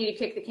would continue to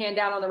kick the can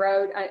down on the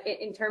road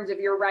in terms of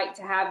your right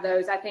to have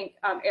those. I think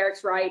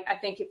Eric's right. I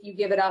think if you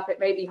give it up, it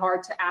may be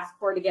hard to ask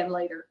for it again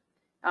later.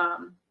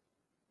 But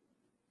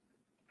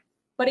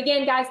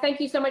again, guys,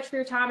 thank you so much for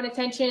your time and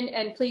attention.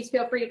 And please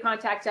feel free to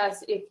contact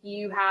us if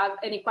you have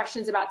any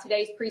questions about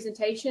today's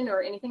presentation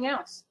or anything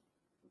else.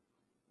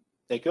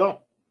 Thank you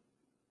all.